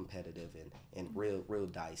get real competitive and real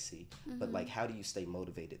dicey. But like, how do you stay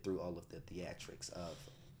motivated through all of the theatrics of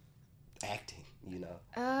acting, you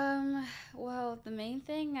know? Well, the main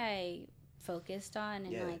thing I focused on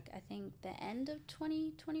in like I think the end of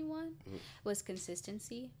 2021 was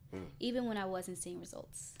consistency, even when I wasn't seeing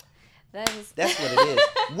results. That's what it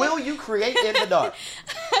is. Will you create in the dark?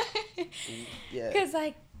 Yeah, because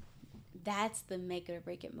like that's the make it or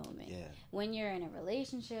break it moment. Yeah, when you're in a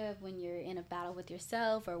relationship, when you're in a battle with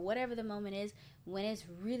yourself, or whatever the moment is, when it's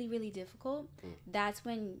really difficult, that's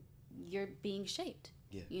when you're being shaped.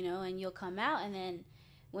 Yeah, you know, and you'll come out, and then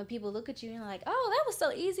when people look at you and you're like, oh, that was so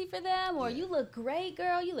easy for them, or you look great,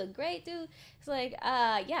 girl, you look great, dude. It's like,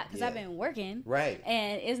 yeah, because I've been working. Right.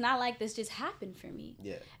 And it's not like this just happened for me.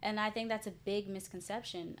 Yeah. And I think that's a big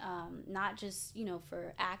misconception, not just, you know,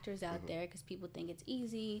 for actors out there, because people think it's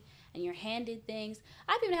easy and you're handed things.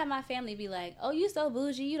 I've even had my family be like, oh, you so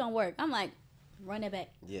bougie, you don't work. I'm like, run it back.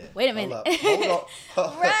 Yeah. Wait a minute. Hold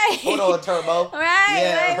on. Right. Hold on, Turbo. Right.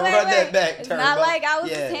 Yeah, run that back, it's Turbo. Not like I was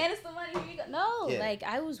just handing some money. Here you go. No, Yeah. like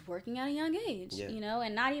I was working at a young age, you know,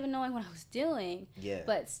 and not even knowing what I was doing. Yeah.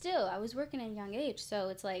 But still, I was working at a young age. So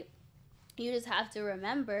it's like, you just have to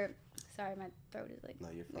remember. Sorry, my throat is like no,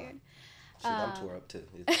 you're fine. Weird. Shit, I'm tore up too.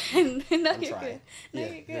 No, I'm you're trying. good. No,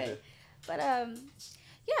 you're good. But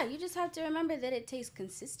yeah, you just have to remember that it takes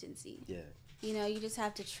consistency. Yeah. You know, you just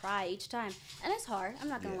have to try each time. And it's hard, I'm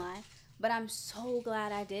not going to lie. But I'm so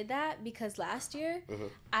glad I did that, because last year,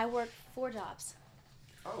 I worked 4 jobs.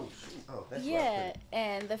 Oh, shoot. Oh, that's right.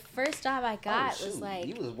 And the first job I got was like...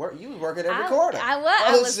 You was working every quarter. I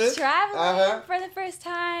was traveling for the first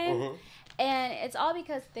time. And it's all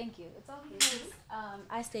because... Thank you. It's all because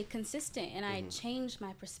I stayed consistent, and I changed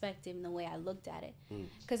my perspective and the way I looked at it.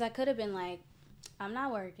 Because I could have been like, I'm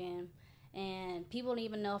not working, and people don't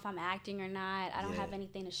even know if I'm acting or not. I don't have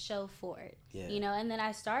anything to show for it. You know, and then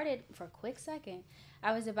I started, for a quick second,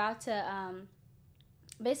 I was about to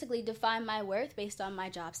basically define my worth based on my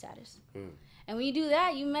job status. And when you do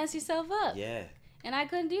that, you mess yourself up. Yeah. And I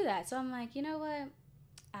couldn't do that. So I'm like, you know what?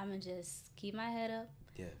 I'm going to just keep my head up.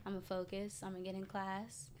 Yeah. I'm going to focus. I'm going to get in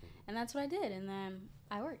class. And that's what I did. And then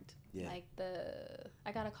I worked. Yeah. Like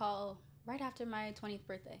I got a call right after my 20th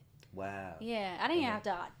birthday. Wow. Yeah, I didn't even have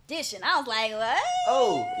to audition. I was like, what?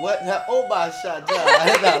 Oh, what? Oh, my shot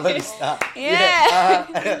job. Let me stop. Yeah.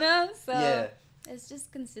 You know? So it's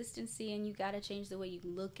just consistency, and you got to change the way you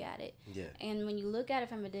look at it. Yeah. And when you look at it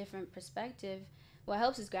from a different perspective, what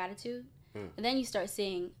helps is gratitude. And then you start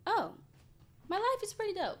seeing, oh, my life is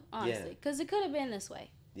pretty dope, honestly. Because it could have been this way.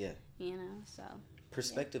 Yeah. You know, so.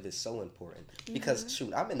 Perspective is so important. Because,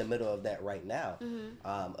 shoot, I'm in the middle of that right now.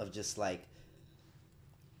 Of just like,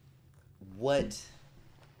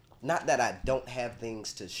 not that I don't have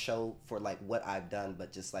things to show for like what I've done,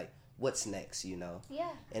 but just like what's next, you know? Yeah.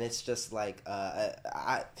 And it's just like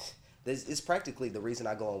it's practically the reason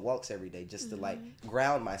I go on walks every day, just to like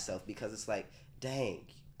ground myself, because it's like, dang,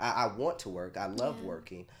 I want to work, I love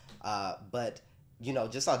working, but you know,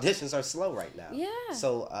 just auditions are slow right now. Yeah.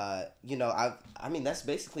 So you know, I mean that's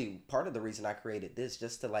basically part of the reason I created this,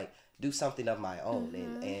 just to like do something of my own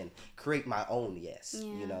and create my own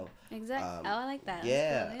you know. Exactly. I like that.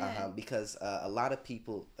 Yeah, because a lot of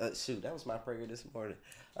people shoot, that was my prayer this morning.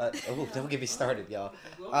 Don't get me started, y'all.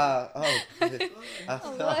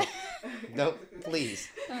 No, please.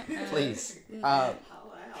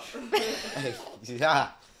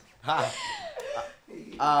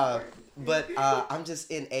 But I'm just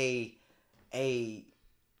in a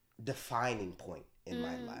defining point in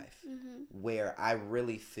my life where I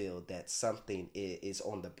really feel that something is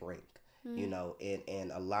on the brink, you know,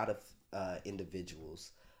 and a lot of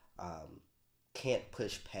individuals can't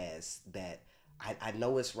push past that. I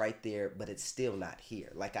know it's right there, but it's still not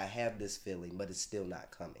here. Like, I have this feeling, but it's still not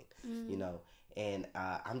coming, you know. And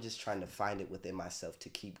I'm just trying to find it within myself to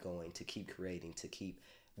keep going, to keep creating, to keep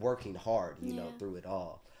working hard, you know, through it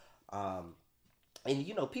all. And,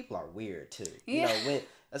 you know, people are weird, too. You know, when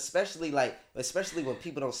especially when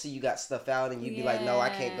people don't see you got stuff out and you be like, no, I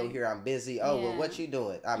can't go here, I'm busy. Oh, well, what you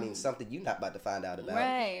doing? I mean, something you not about to find out about.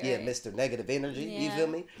 Right. Mr. Negative Energy, you feel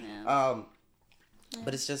me? Yeah.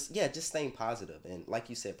 But it's just staying positive. And like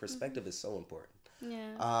you said, perspective is so important.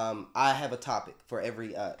 Yeah. I have a topic for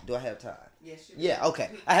every, do I have time? Yes, you do. Yeah, okay.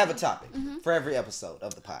 I have a topic for every episode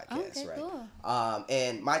of the podcast, okay, right? Cool.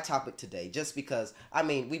 And my topic today, just because, I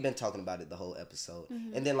mean, we've been talking about it the whole episode.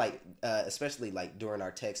 And then, like, especially, like, during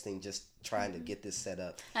our texting, just trying to get this set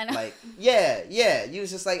up. I know. Like, you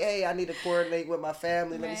was just like, hey, I need to coordinate with my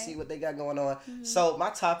family. Let me see what they got going on. So,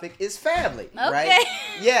 my topic is family, right?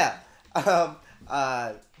 Yeah.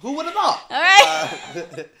 Who would have thought? All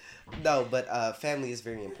right. No, but family is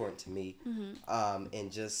very important to me.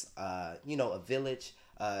 And just, you know, a village,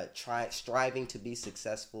 striving to be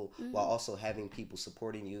successful while also having people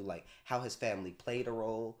supporting you. Like, how has family played a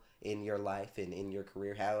role in your life and in your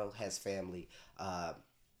career? How has family, I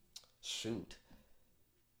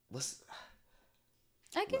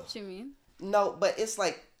get what you mean. No, but it's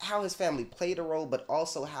like, how has family played a role, but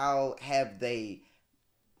also how have they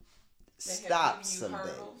stop some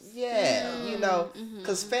things. You know,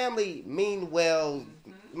 because family mean well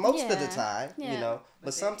most of the time, you know,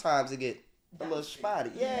 but sometimes it get a little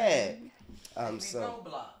spotty. So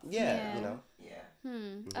you know.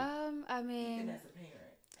 I mean, even as a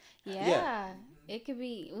parent. It could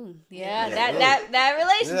be. That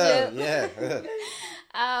relationship.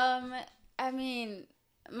 I mean,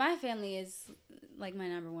 my family is like my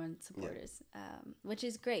number one supporters, which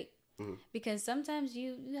is great. Because sometimes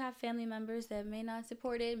you have family members that may not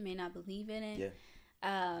support it, may not believe in it.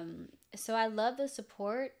 So I love the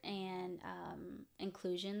support and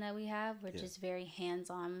inclusion that we have, which is very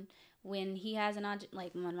hands-on. When he has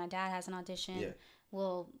when my dad has an audition,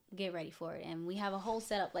 we'll get ready for it, and we have a whole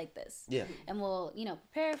setup like this. And we'll, you know,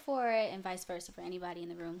 prepare for it, and vice versa for anybody in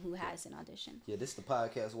the room who has an audition. This is the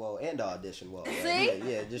podcast wall and the audition wall. See?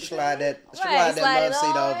 Just slide that love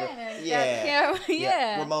seat over.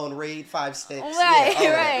 Yeah. Ramon Reed, 5 sticks.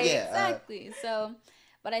 Right. Exactly. So,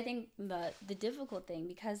 but I think the difficult thing,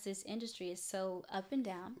 because this industry is so up and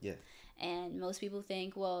down. And most people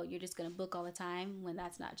think, well, you're just going to book all the time, when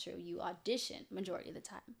that's not true. You audition majority of the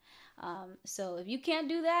time. So if you can't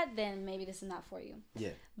do that, then maybe this is not for you.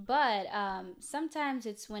 But sometimes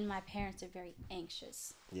it's when my parents are very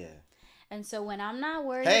anxious. And so when I'm not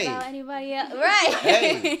worried about anybody else,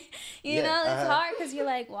 you know, it's hard because you're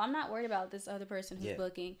like, well, I'm not worried about this other person who's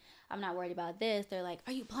booking. I'm not worried about this. They're like,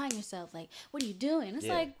 are you applying yourself? Like, what are you doing? It's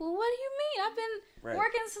like, well, what do you mean? I've been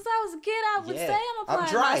working since I was a kid. I would say I'm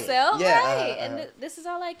applying myself. And this is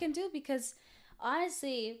all I can do, because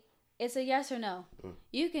honestly, it's a yes or no.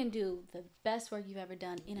 You can do the best work you've ever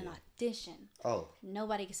done in an audition.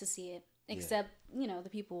 Nobody gets to see it. Except, you know, the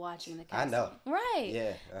people watching the casting. I know.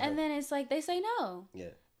 Right. And then it's like, they say no.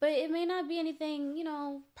 But it may not be anything, you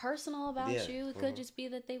know, personal about you. It could just be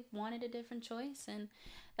that they wanted a different choice. And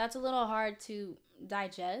that's a little hard to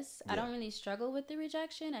digest. I don't really struggle with the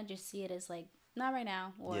rejection. I just see it as like, not right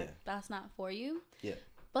now, or that's not for you.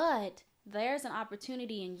 But there's an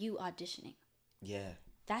opportunity in you auditioning.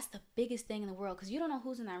 That's the biggest thing in the world, because you don't know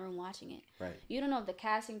who's in that room watching it. You don't know if the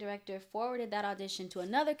casting director forwarded that audition to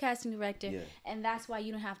another casting director, and that's why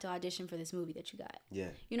you don't have to audition for this movie that you got.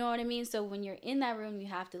 You know what I mean? So when you're in that room, you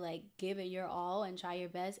have to like give it your all and try your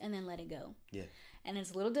best, and then let it go. And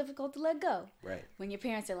it's a little difficult to let go. When your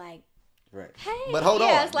parents are like, hey, but hold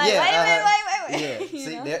on. It's like, wait.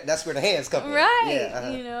 See, that's where the hands come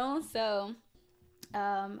in. You know, so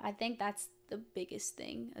I think that's the biggest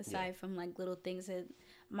thing, aside from like little things that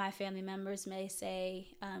my family members may say.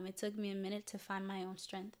 It took me a minute to find my own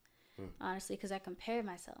strength, honestly, because I compared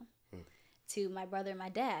myself to my brother and my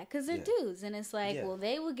dad, because they're dudes, and it's like, well,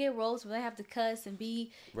 they would get roles where they have to cuss and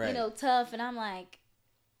be, you know, tough, and I'm like,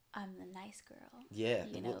 I'm the nice girl.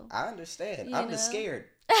 You know, I understand. I'm the scared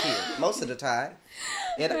kid most of the time,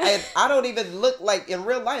 and I don't even look like, in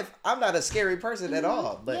real life, I'm not a scary person at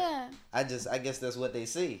all. But I guess that's what they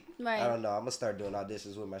see. I don't know. I'm gonna start doing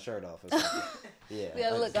auditions with my shirt off or something.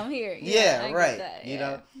 Look, I'm here. You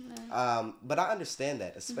know. But I understand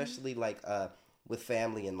that, especially like with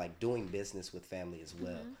family and like doing business with family as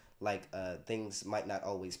well. like things might not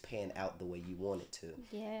always pan out the way you want it to.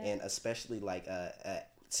 Yeah. And especially like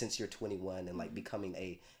since you're 21 and like becoming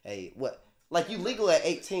a what, like you legal at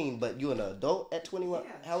 18 but you an adult at 21.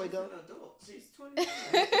 Yeah, how it go? She's an adult. She's 21.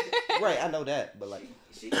 Right, I know that, but like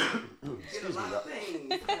she get a lot of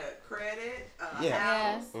things. Credit,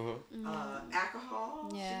 house,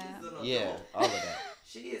 alcohol. Yeah. She's an adult. yeah, all of that.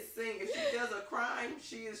 She is seen. If she does a crime,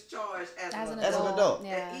 she is charged as an adult. As an adult.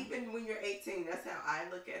 Yeah. And even when you're 18, that's how I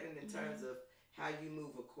look at it in terms of how you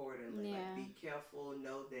move accordingly. Yeah. Like, be careful.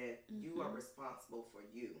 Know that you are responsible for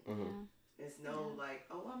you. Mm-hmm. It's no like,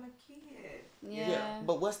 oh, I'm a kid. Yeah.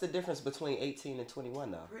 But what's the difference between 18 and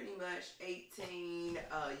 21 now? Pretty much 18,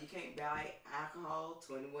 you can't buy alcohol.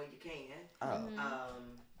 21, you can. Oh.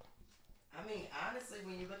 I mean, honestly,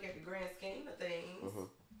 when you look at the grand scheme of things,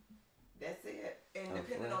 that's it. And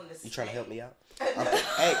depending on the state. You trying to help me out?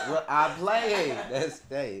 Hey, I'm playing.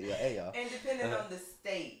 Hey, y'all. And depending on the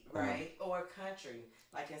state, right, or country,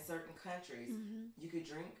 like in certain countries, you could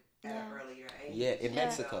drink at an earlier age. Yeah, in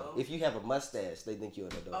Mexico, if you have a mustache, they think you're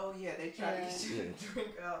an adult. Oh yeah, they try to get you to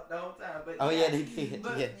drink out the whole time. But they did.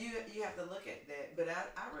 But yeah. you have to look at that. But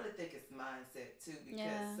I really think it's mindset too,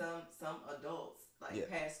 because some adults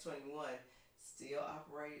past 21 still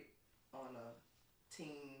operate on a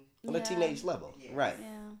teenage level, right?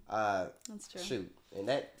 Yeah, that's true. Shoot, and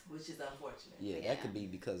that, which is unfortunate. Yeah, that could be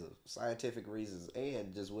because of scientific reasons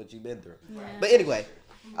and just what you've been through. Right. But anyway,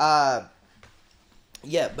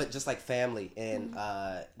 yeah, but just like family and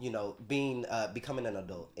you know, being becoming an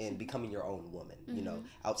adult and becoming your own woman, you know,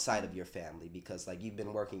 outside of your family, because like you've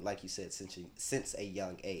been working, like you said, since a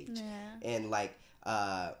young age, and like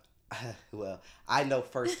well, I know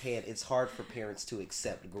firsthand it's hard for parents to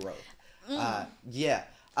accept growth. Not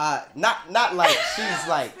like she's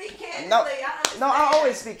like no, I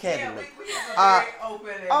always speak candidly. Very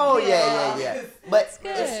open and But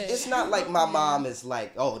it's not like my mom is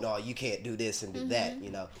like, oh no, you can't do this and do that,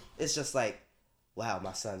 you know. It's just like, wow,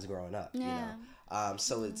 my son's growing up, you know.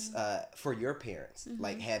 So it's for your parents,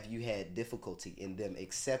 like, have you had difficulty in them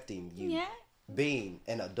accepting you being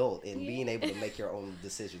an adult and being able to make your own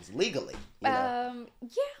decisions legally, you know?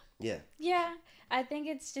 Yeah, I think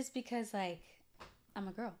it's just because like I'm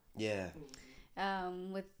a girl. Yeah.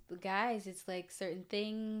 With guys, it's like certain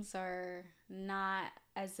things are not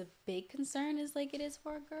as a big concern as like it is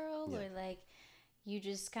for a girl, or like you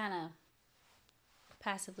just kind of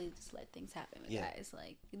passively just let things happen with guys,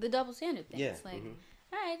 like the double standard things. Like,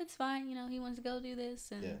 all right, that's fine. You know, he wants to go do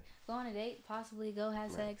this and go on a date, possibly go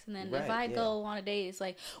have sex, and then if I go on a date, it's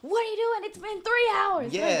like, what are you doing? It's been 3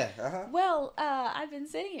 hours. Yeah. Like, well, I've been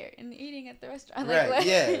sitting here and eating at the restaurant. Right. Like,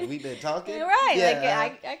 yeah. We've been talking. Right. Yeah,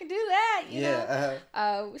 like I can do that. You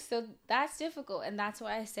know. So that's difficult, and that's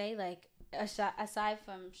why I say, like, aside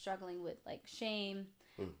from struggling with like shame,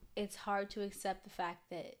 it's hard to accept the fact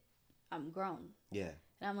that I'm grown. Yeah.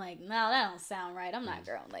 And I'm like, no, that don't sound right. I'm not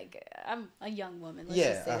grown. Like, I'm a young woman. Let's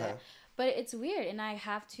just say that. But it's weird, and I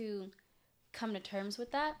have to come to terms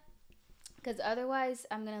with that, because otherwise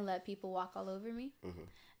I'm going to let people walk all over me,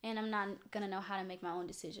 and I'm not going to know how to make my own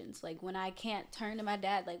decisions. Like, when I can't turn to my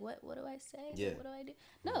dad, like, what do I say? Yeah. What do I do?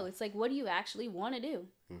 No, it's like, what do you actually want to do?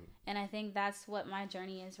 And I think that's what my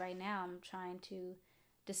journey is right now. I'm trying to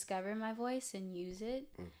discover my voice and use it,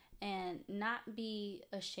 and not be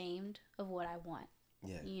ashamed of what I want.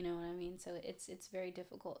 Yeah. You know what I mean? So it's very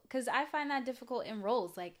difficult, because I find that difficult in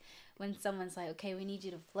roles. Like, when someone's like, okay, we need you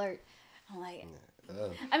to flirt, I'm like,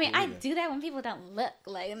 I mean, I do that when people don't look,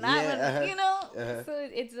 like, not when, you know, so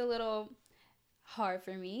it's a little hard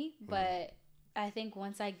for me, but I think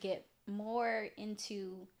once I get more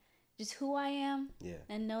into just who I am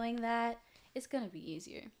and knowing that, it's going to be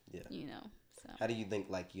easier, you know. So how do you think,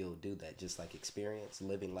 like, you'll do that? Just like experience,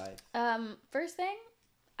 living life? First thing,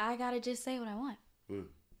 I got to just say what I want.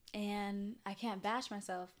 And I can't bash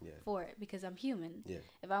myself for it, because I'm human.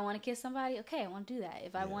 If I want to kiss somebody, okay, I want to do that.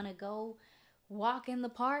 If I want to go walk in the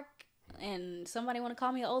park and somebody want to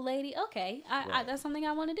call me an old lady, okay, I that's something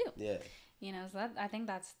I want to do. Yeah. You know, so I think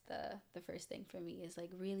that's the first thing for me, is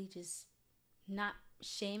like really just not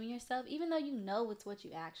shaming yourself, even though you know it's what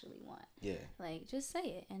you actually want. Yeah. Like, just say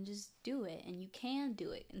it and just do it, and you can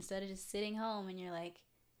do it, instead of just sitting home and you're like,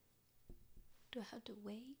 do I have to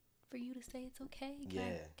wait for you to say it's okay?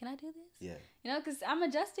 Can I do this? Yeah. You know, because I'm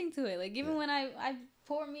adjusting to it. Like, even when I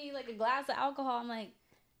pour me like a glass of alcohol, I'm like,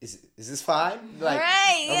 is this fine? Like,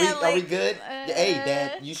 right? Are we good? Hey,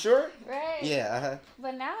 Dad, you sure? Right. Yeah.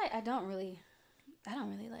 But now I don't really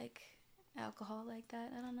like alcohol like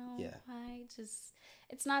that. I don't know. Yeah.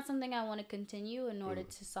 It's not something I want to continue in order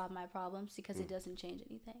to solve my problems, because it doesn't change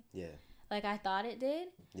anything. Yeah. like I thought it did.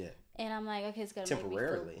 Yeah. And I'm like, okay, it's gonna make me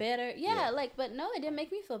feel better. Yeah, like, but no, it didn't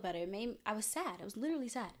make me feel better. I was sad. I was literally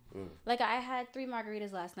sad. Like, I had 3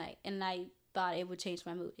 margaritas last night, and I thought it would change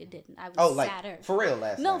my mood. It didn't. I was sadder. For real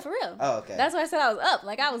last night? No, for real. Oh, okay. That's why I said I was up.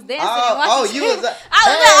 Like, I was dancing. You was up. I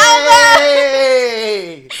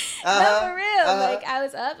was up. No, for real. Like, I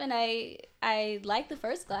was up, and I liked the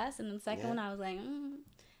first glass, and the second one, I was like,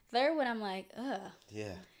 Third one, I'm like, ugh.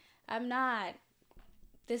 Yeah. I'm not.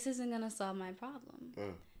 This isn't going to solve my problem.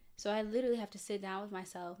 So I literally have to sit down with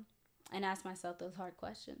myself and ask myself those hard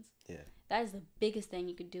questions. Yeah. That is the biggest thing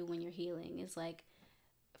you could do when you're healing. Is like,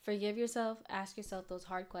 forgive yourself, ask yourself those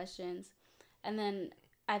hard questions. And then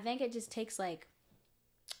I think it just takes like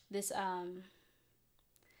this, I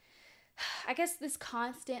guess this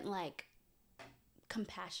constant like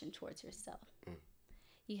compassion towards yourself.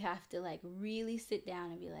 You have to like really sit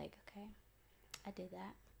down and be like, okay, I did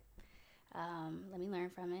that. Let me learn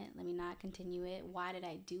from it. Let me not continue it. Why did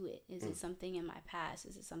I do it? Is it something in my past?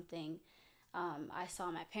 Is it something I saw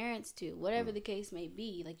my parents do? Whatever the case may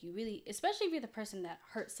be, like you really, especially if you're the person that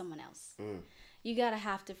hurt someone else, you gotta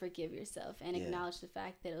have to forgive yourself and acknowledge the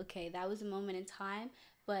fact that, okay, that was a moment in time,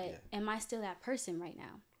 but am I still that person right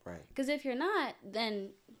now? Right. Because if you're not,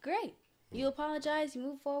 then great. You apologize, you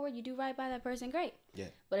move forward, you do right by that person, great. Yeah.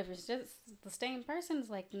 But if it's just the same person, it's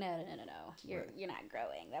like, no. You're not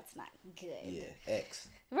growing. That's not good. Yeah. X.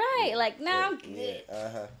 Right. Yeah. Like, no, I'm good.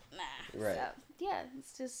 Yeah. Nah. Right. So, yeah,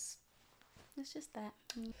 it's just that.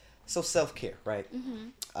 So self-care, right?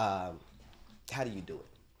 How do you do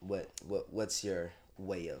it? What's your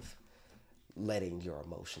way of letting your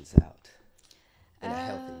emotions out in a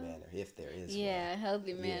healthy manner, if there is one? Yeah,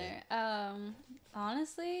 healthy manner.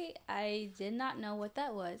 Honestly, I did not know what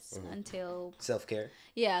that was until self-care.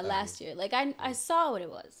 Yeah, last year. Like I saw what it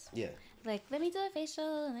was. Yeah. Like, let me do a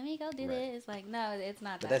facial and let me go do this. It's like, no, it's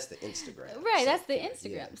not that. But that's the Instagram. Right, that's the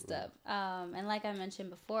Instagram stuff. And like I mentioned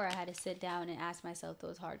before, I had to sit down and ask myself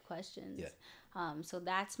those hard questions. Yeah. So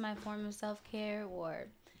that's my form of self-care. Or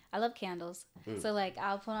I love candles. So like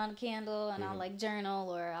I'll put on a candle and I'll like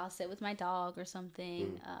journal, or I'll sit with my dog or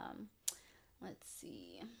something. Let's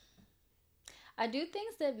see. I do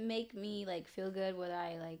things that make me like feel good, whether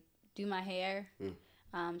I like do my hair.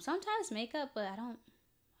 Sometimes makeup, but I don't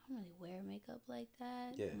really wear makeup like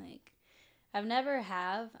that. Yeah. Like I've never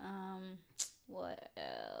have. What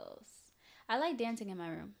else? I like dancing in my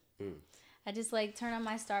room. I just like turn on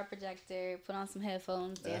my star projector, put on some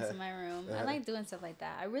headphones, dance in my room. I like doing stuff like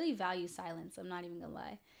that. I really value silence. I'm not even gonna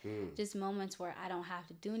lie. Just moments where I don't have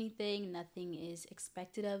to do anything. Nothing is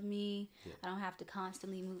expected of me. Yeah. I don't have to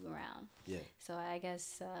constantly move around. Yeah. So I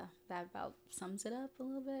guess that about sums it up a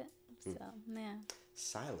little bit. So, yeah.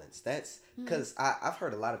 Silence. That's because I've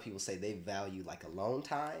heard a lot of people say they value like alone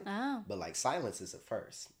time, but like silence is a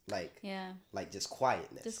first. Like, like just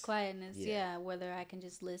quietness. Just quietness, yeah. Whether I can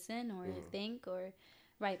just listen or think or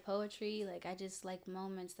write poetry. Like, I just like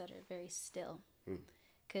moments that are very still.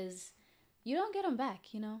 Because you don't get them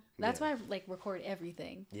back, you know? That's why I like record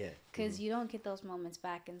everything. Yeah. Because you don't get those moments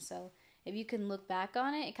back. And so if you can look back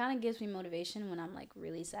on it, it kind of gives me motivation when I'm like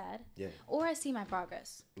really sad. Yeah. Or I see my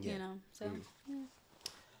progress, you know? So, yeah.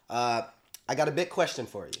 I got a big question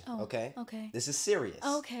for you. Oh, okay. Okay. This is serious.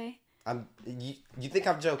 Oh, okay. You think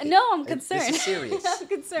I'm joking? No, I'm concerned. This is serious. I'm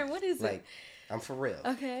concerned. What is it? Like, I'm for real.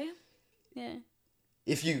 Okay. Yeah.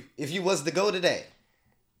 If you was to go today,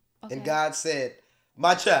 and God said,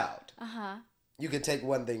 "My child, you can take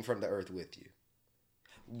one thing from the earth with you,"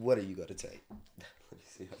 what are you gonna take? Let me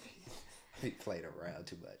see. I be playing around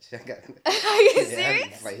too much. Are you serious? I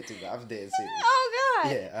be playing too much. I'm dead serious. Oh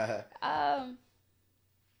God. Yeah.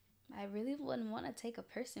 I really wouldn't want to take a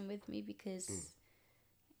person with me because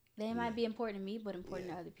they might be important to me, but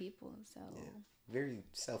important to other people. So very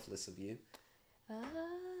selfless of you.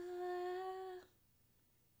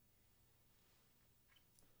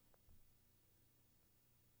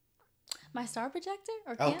 My star projector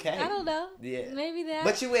or camera? I don't know. Yeah, maybe that.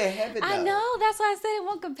 But you in heaven. I know. That's why I said it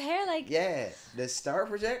won't compare. Like the star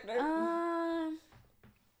projector.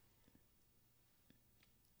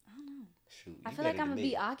 Shoot, I feel like I'm gonna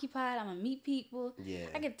be occupied. I'm gonna meet people. Yeah.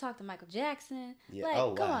 I get to talk to Michael Jackson. Yeah.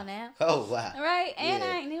 Like, come on now. Oh wow. Right? And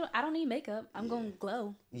I don't need makeup. I'm gonna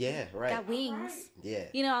glow. Yeah, right. Got wings. Yeah.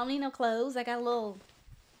 You know, I don't need no clothes. I got a little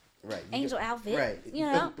angel outfit. Right. You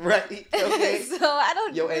know? Right. Okay. So I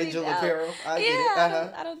don't your really angel apparel. I get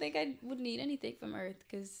it. I don't think I would need anything from Earth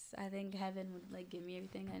because I think heaven would like give me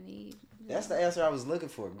everything I need. That's the answer I was looking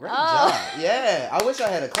for. Great job. Yeah. I wish I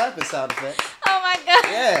had a clapping sound effect. Oh my God.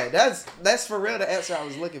 Yeah, that's for real the answer I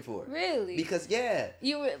was looking for. Really? Because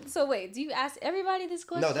so wait, do you ask everybody this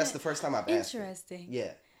question? No, that's the first time I've asked. Interesting.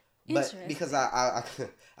 Yeah. But because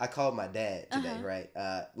I called my dad today, right?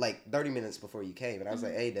 Like 30 minutes before you came, and I was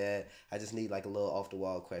like, "Hey, Dad, I just need like a little off the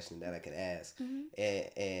wall question that I can ask."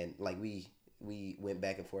 And like we went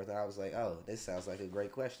back and forth, and I was like, "Oh, this sounds like a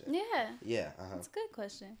great question." Yeah. It's a good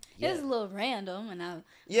question. It was a little random, and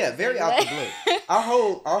very out the blue.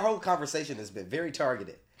 Our whole conversation has been very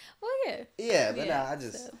targeted. Well, but I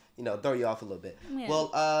just throw you off a little bit.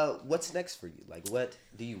 Well, what's next for you? Like, what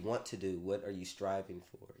do you want to do? What are you striving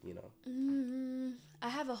for? I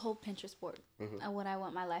have a whole Pinterest board of what I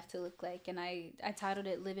want my life to look like, and I titled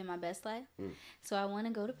it "Living My Best Life." So I want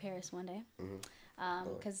to go to Paris one day,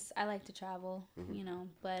 because I like to travel,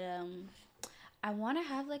 But I want to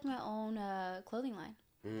have like my own clothing line.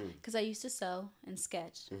 Because I used to sew and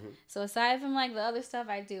sketch. So aside from like the other stuff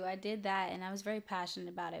I did that, and I was very passionate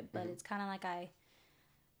about it. But it's kind of like I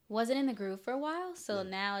wasn't in the groove for a while. So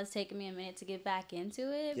now it's taking me a minute to get back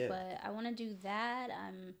into it. But I want to do that.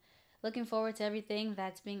 I'm looking forward to everything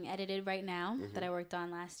that's being edited right now that I worked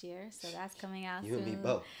on last year. So that's coming out soon. You and me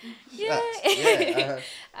both.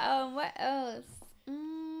 What else?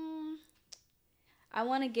 I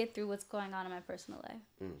want to get through what's going on in my personal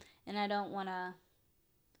life. And I don't want to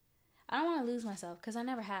lose myself, because I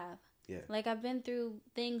never have. Like, I've been through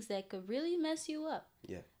things that could really mess you up.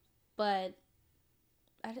 But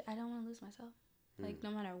I don't want to lose myself. Like, no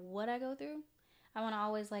matter what I go through, I want to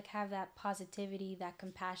always, like, have that positivity, that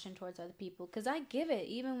compassion towards other people. Because I give it,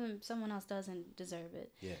 even when someone else doesn't deserve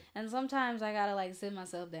it. And sometimes I got to, like, sit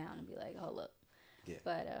myself down and be like, hold up.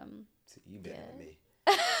 But, so you better than me.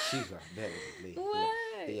 She's better than me.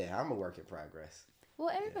 What? Yeah, I'm a work in progress. Well,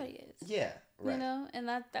 everybody is. Yeah, right. And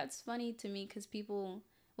that's funny to me, because people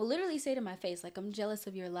will literally say to my face, like, I'm jealous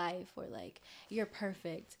of your life, or like, you're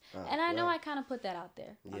perfect. And I know I kind of put that out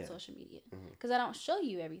there on social media, because I don't show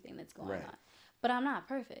you everything that's going on. But I'm not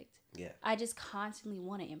perfect. I just constantly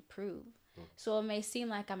want to improve. So it may seem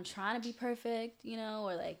like I'm trying to be perfect,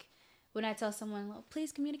 or like when I tell someone, well,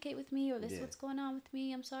 please communicate with me, or this is what's going on with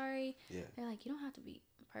me, I'm sorry. They're like, you don't have to be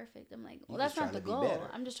perfect. I'm like, well, that's not the goal.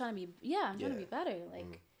 I'm just trying to be, I'm trying to be better.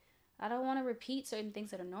 Like, I don't want to repeat certain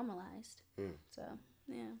things that are normalized. So,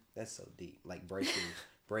 that's so deep. Like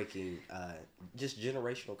breaking just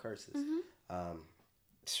generational curses.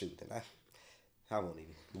 Shoot, and I won't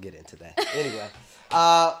even get into that. Anyway,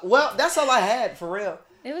 well, that's all I had, for real.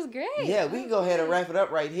 It was great. Yeah, we can go ahead and wrap it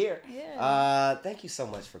up right here. Thank you so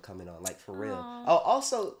much for coming on, like, for real. Oh,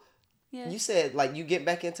 also, you said, like, you get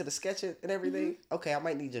back into the sketching and everything. Okay, I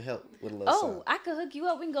might need your help with a little song. I could hook you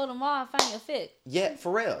up. We can go to the mall and find you a fit. Yeah,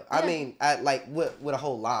 for real. I mean, like, with a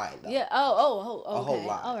whole line, though. Yeah. Okay. A whole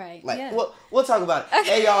line. All right. Like, we'll talk about it. Okay.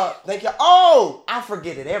 Hey, y'all. Thank y'all. Oh, I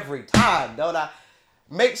forget it every time, don't I?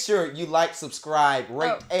 Make sure you like, subscribe,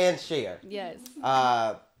 rate, and share. Yes.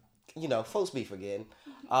 Folks be forgetting.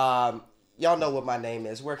 Y'all know what my name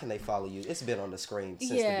is. Where can they follow you? It's been on the screen since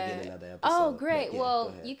the beginning of the episode. Oh, great.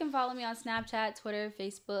 Well, you can follow me on Snapchat, Twitter,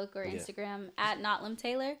 Facebook, or Instagram at Notlim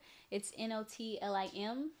Taylor. It's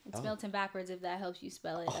Notlim. It's Milton backwards, if that helps you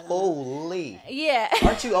spell it. Holy. Yeah.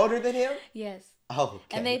 Aren't you older than him? Yes. Oh,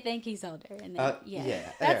 okay. And they think he's older. And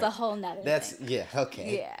then, that's a whole nother thing. Yeah,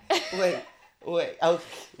 okay. Yeah. Wait. Okay.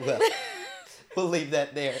 Well, we'll leave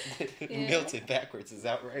that there. Milton backwards is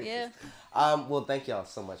outrageous. Yeah. Well, thank y'all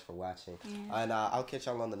so much for watching. And I'll catch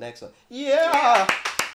y'all on the next one. Yeah.